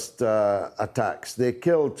terrorist attacks? They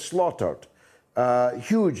killed, slaughtered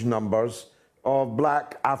huge numbers of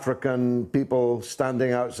black African people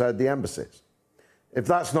standing outside the embassies. If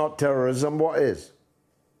that's not terrorism, what is?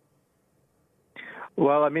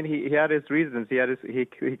 Well, I mean, he had his reasons.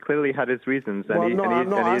 He clearly had his reasons. Well, no, I'm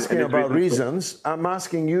not asking about reasons. I'm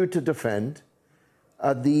asking you to defend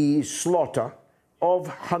the slaughter of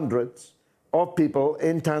hundreds of people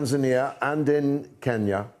in Tanzania and in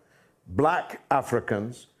Kenya, black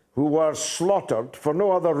Africans who were slaughtered for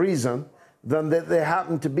no other reason than that they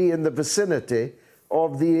happened to be in the vicinity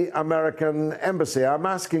of the American embassy. I'm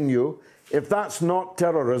asking you, if that's not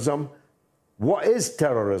terrorism, what is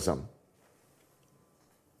terrorism?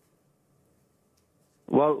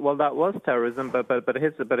 Well, that was terrorism, but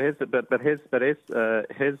his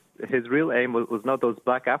real aim was not those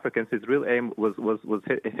black Africans. His real aim was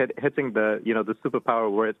hitting the the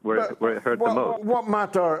superpower where it hurt the most. What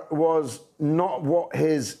matter was not what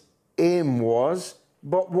his aim was,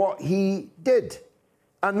 but what he did,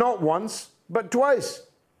 and not once, but twice,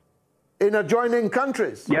 in adjoining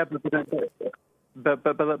countries. Yeah, but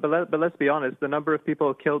let's be honest. The number of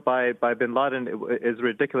people killed by Bin Laden is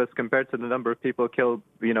ridiculous compared to the number of people killed,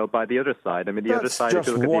 by the other side. I mean, the other side. That's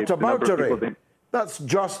just whataboutery. That's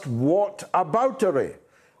just whataboutery.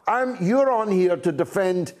 You're on here to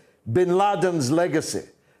defend Bin Laden's legacy.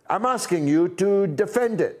 I'm asking you to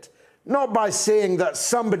defend it, not by saying that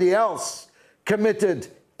somebody else committed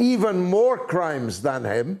even more crimes than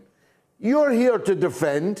him. You're here to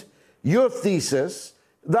defend your thesis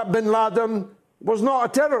that Bin Laden was not a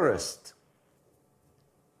terrorist.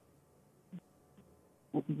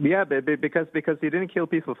 Yeah, because he didn't kill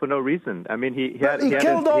people for no reason. I mean, he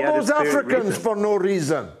killed all those Africans for no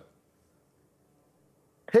reason.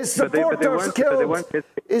 His supporters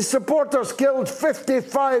killed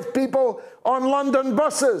 55 people on London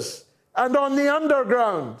buses and on the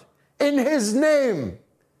underground in his name.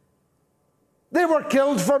 They were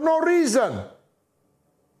killed for no reason.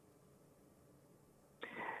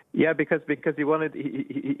 Yeah, because he wanted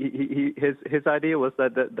his idea was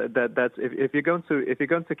that if you're going to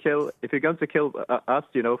kill us,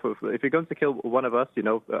 you know, if you're going to kill one of us, you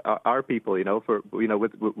know, our people, you know,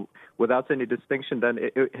 without any distinction, then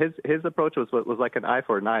his approach was like an eye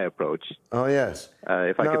for an eye approach. Oh yes.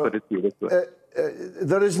 If I could put it to you this way.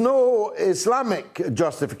 There is no Islamic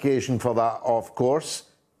justification for that, of course,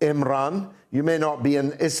 Imran. You may not be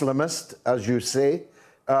an Islamist, as you say.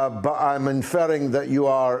 But I'm inferring that you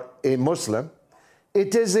are a Muslim.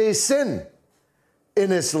 It is a sin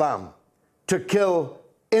in Islam to kill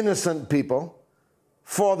innocent people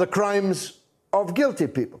for the crimes of guilty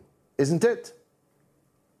people, isn't it?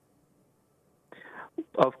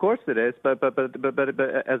 Of course it is, but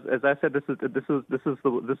as I said, this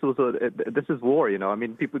is war. You know, I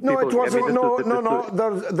mean, people. No, it wasn't.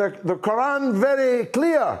 The Quran very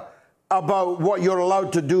clear about what you're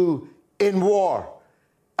allowed to do in war.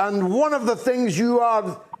 And one of the things you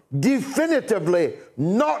are definitively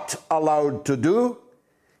not allowed to do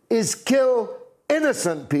is kill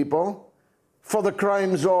innocent people for the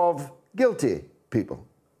crimes of guilty people.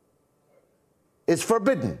 It's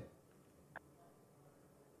forbidden.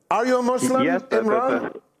 Are you a Muslim, yes,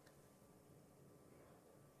 Imran?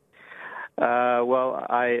 Well,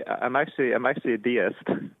 I'm actually a deist.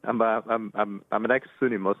 I'm an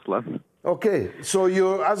ex-Sunni Muslim. Okay, so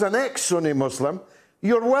you, as an ex-Sunni Muslim,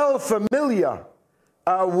 you're well familiar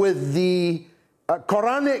with the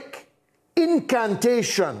Quranic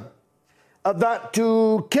incantation that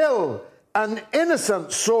to kill an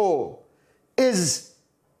innocent soul is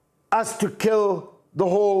as to kill the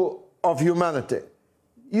whole of humanity.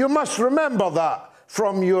 You must remember that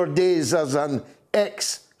from your days as an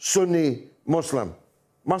ex-Sunni Muslim,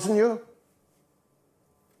 mustn't you?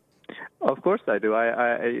 Of course I do.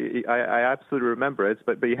 I absolutely remember it,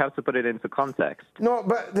 but you have to put it into context. No,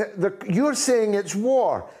 but you're saying it's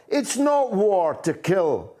war. It's not war to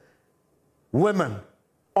kill women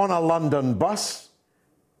on a London bus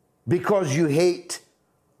because you hate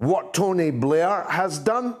what Tony Blair has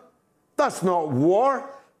done. That's not war.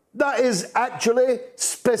 That is actually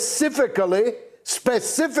specifically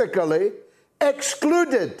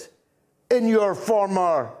excluded in your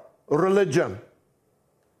former religion.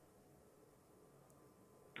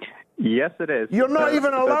 Yes, it is. You're not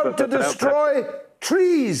even allowed to destroy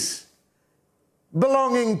trees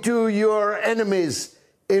belonging to your enemies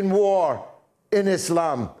in war in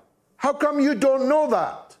Islam. How come you don't know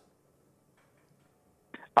that?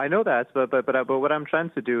 I know that, but what I'm trying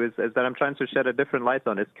to do is that I'm trying to shed a different light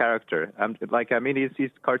on his character. He's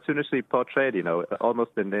cartoonishly portrayed, you know,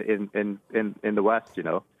 almost in the West, you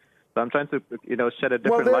know. So I'm trying to, you know, shed a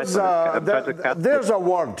different light on his. There's a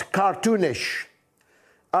word, cartoonish.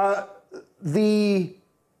 The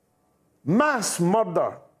mass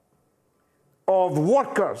murder of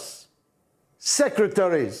workers,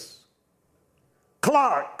 secretaries,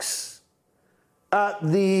 clerks at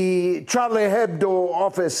the Charlie Hebdo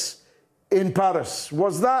office in Paris,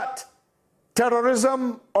 was that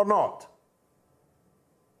terrorism or not?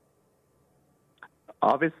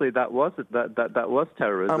 Obviously, that was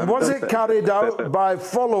terrorism. And was it carried out by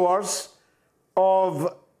followers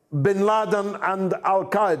of Bin Laden and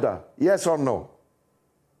Al-Qaeda, yes or no?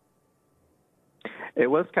 It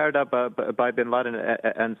was carried out by Bin Laden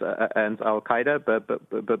and Al-Qaeda, but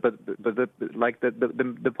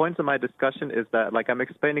the point of my discussion is that, like, I'm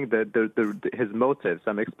explaining his motives.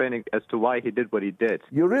 I'm explaining as to why he did what he did.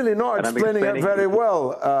 You're really not explaining it very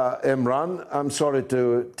well, Imran. I'm sorry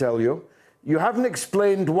to tell you. You haven't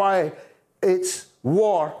explained why it's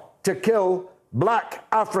war to kill black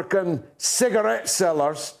African cigarette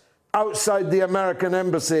sellers outside the American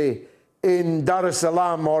embassy in Dar es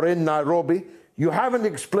Salaam or in Nairobi. You haven't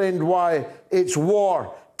explained why it's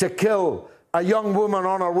war to kill a young woman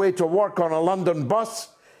on her way to work on a London bus.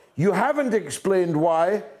 You haven't explained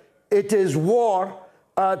why it is war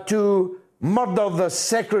to murder the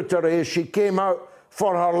secretary as she came out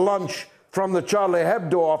for her lunch from the Charlie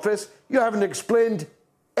Hebdo office. You haven't explained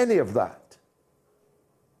any of that.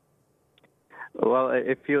 Well,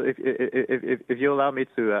 if you allow me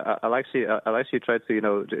to, I'll actually try to, you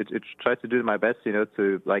know, try to do my best, you know,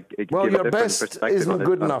 to like. Well, your best isn't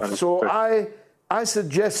good enough. So I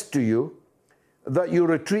suggest to you that you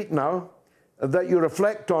retreat now, that you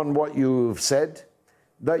reflect on what you've said,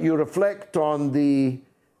 that you reflect on the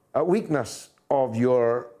weakness of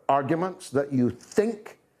your arguments, that you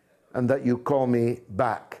think, and that you call me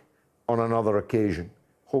back on another occasion,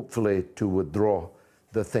 hopefully to withdraw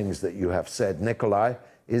the things that you have said. Nikolai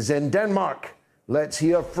is in Denmark. Let's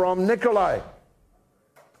hear from Nikolai.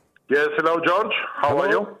 Yes, hello, George. How are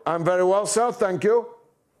you? I'm very well, sir. Thank you.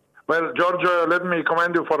 Well, George, let me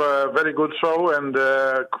commend you for a very good show and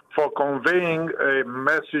for conveying a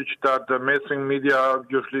message that the mainstream media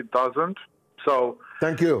usually doesn't. So,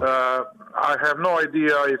 thank you. I have no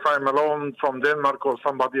idea if I'm alone from Denmark or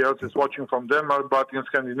somebody else is watching from Denmark, but in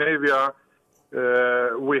Scandinavia,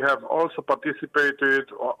 we have also participated,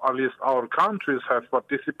 or at least our countries have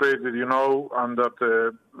participated, under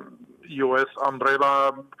the U.S.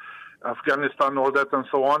 umbrella, Afghanistan, all that, and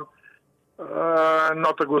so on.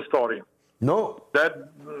 Not a good story. No.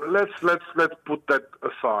 Let's put that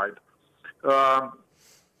aside.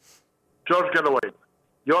 George Galloway,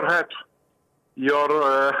 your hat,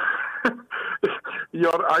 your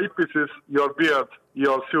your eyepieces, your beard,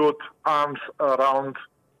 your suit, arms around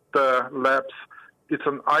the laps. It's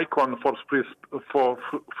an icon for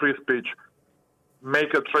free speech.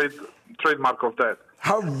 Make a trademark of that.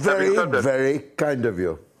 How very, very kind of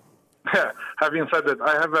you. Having said that,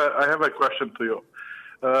 I have a question to you.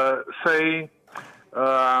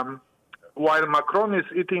 While Macron is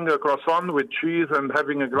eating a croissant with cheese and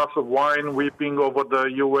having a glass of wine, weeping over the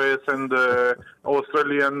U.S. and the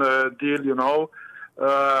Australian deal,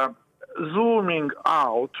 zooming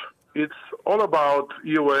out, it's all about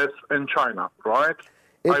U.S. and China, right?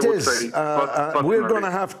 It is. We're going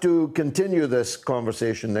to have to continue this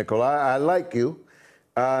conversation, Nikolai. I like you.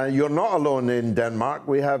 You're not alone in Denmark.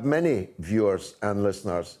 We have many viewers and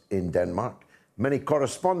listeners in Denmark, many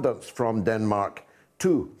correspondents from Denmark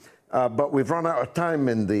too. But we've run out of time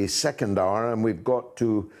in the second hour and we've got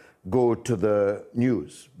to go to the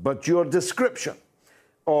news. But your description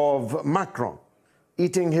of Macron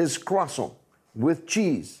eating his croissant with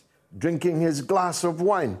cheese, drinking his glass of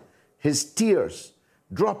wine, his tears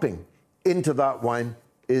dropping into that wine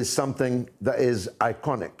is something that is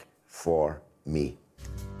iconic for me.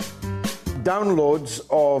 Downloads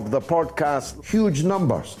of the podcast, huge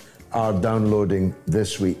numbers are downloading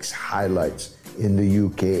this week's highlights in the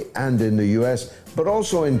UK and in the US, but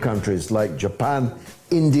also in countries like Japan,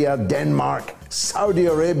 India, Denmark, Saudi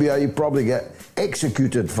Arabia. You probably get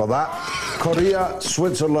executed for that. Korea,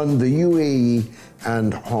 Switzerland, the UAE,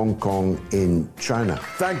 and Hong Kong in China.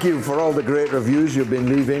 Thank you for all the great reviews you've been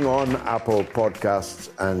leaving on Apple Podcasts,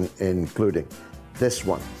 and including this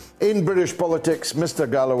one. In British politics, Mr.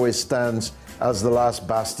 Galloway stands as the last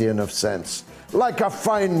bastion of sense. Like a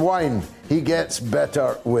fine wine, he gets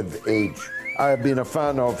better with age. I have been a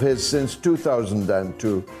fan of his since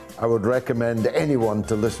 2002. I would recommend anyone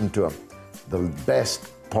to listen to him. The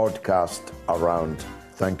best podcast around.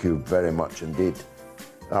 Thank you very much indeed.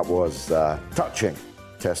 That was touching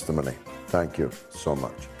testimony. Thank you so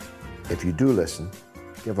much. If you do listen,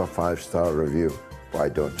 give a 5-star review. Why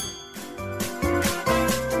don't you?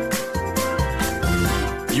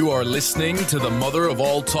 You are listening to the Mother of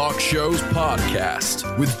All Talk Shows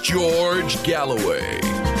podcast with George Galloway.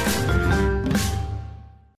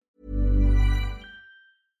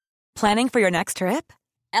 Planning for your next trip?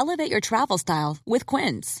 Elevate your travel style with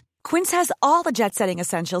Quince. Quince has all the jet-setting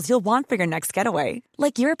essentials you'll want for your next getaway,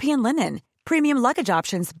 like European linen, premium luggage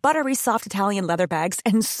options, buttery soft Italian leather bags,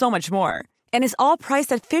 and so much more. And is all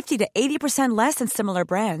priced at 50 to 80% less than similar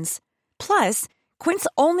brands. Plus, Quince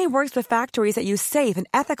only works with factories that use safe and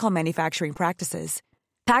ethical manufacturing practices.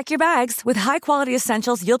 Pack your bags with high-quality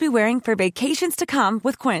essentials you'll be wearing for vacations to come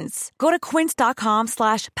with Quince. Go to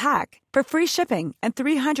quince.com/pack for free shipping and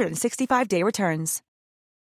 365-day returns.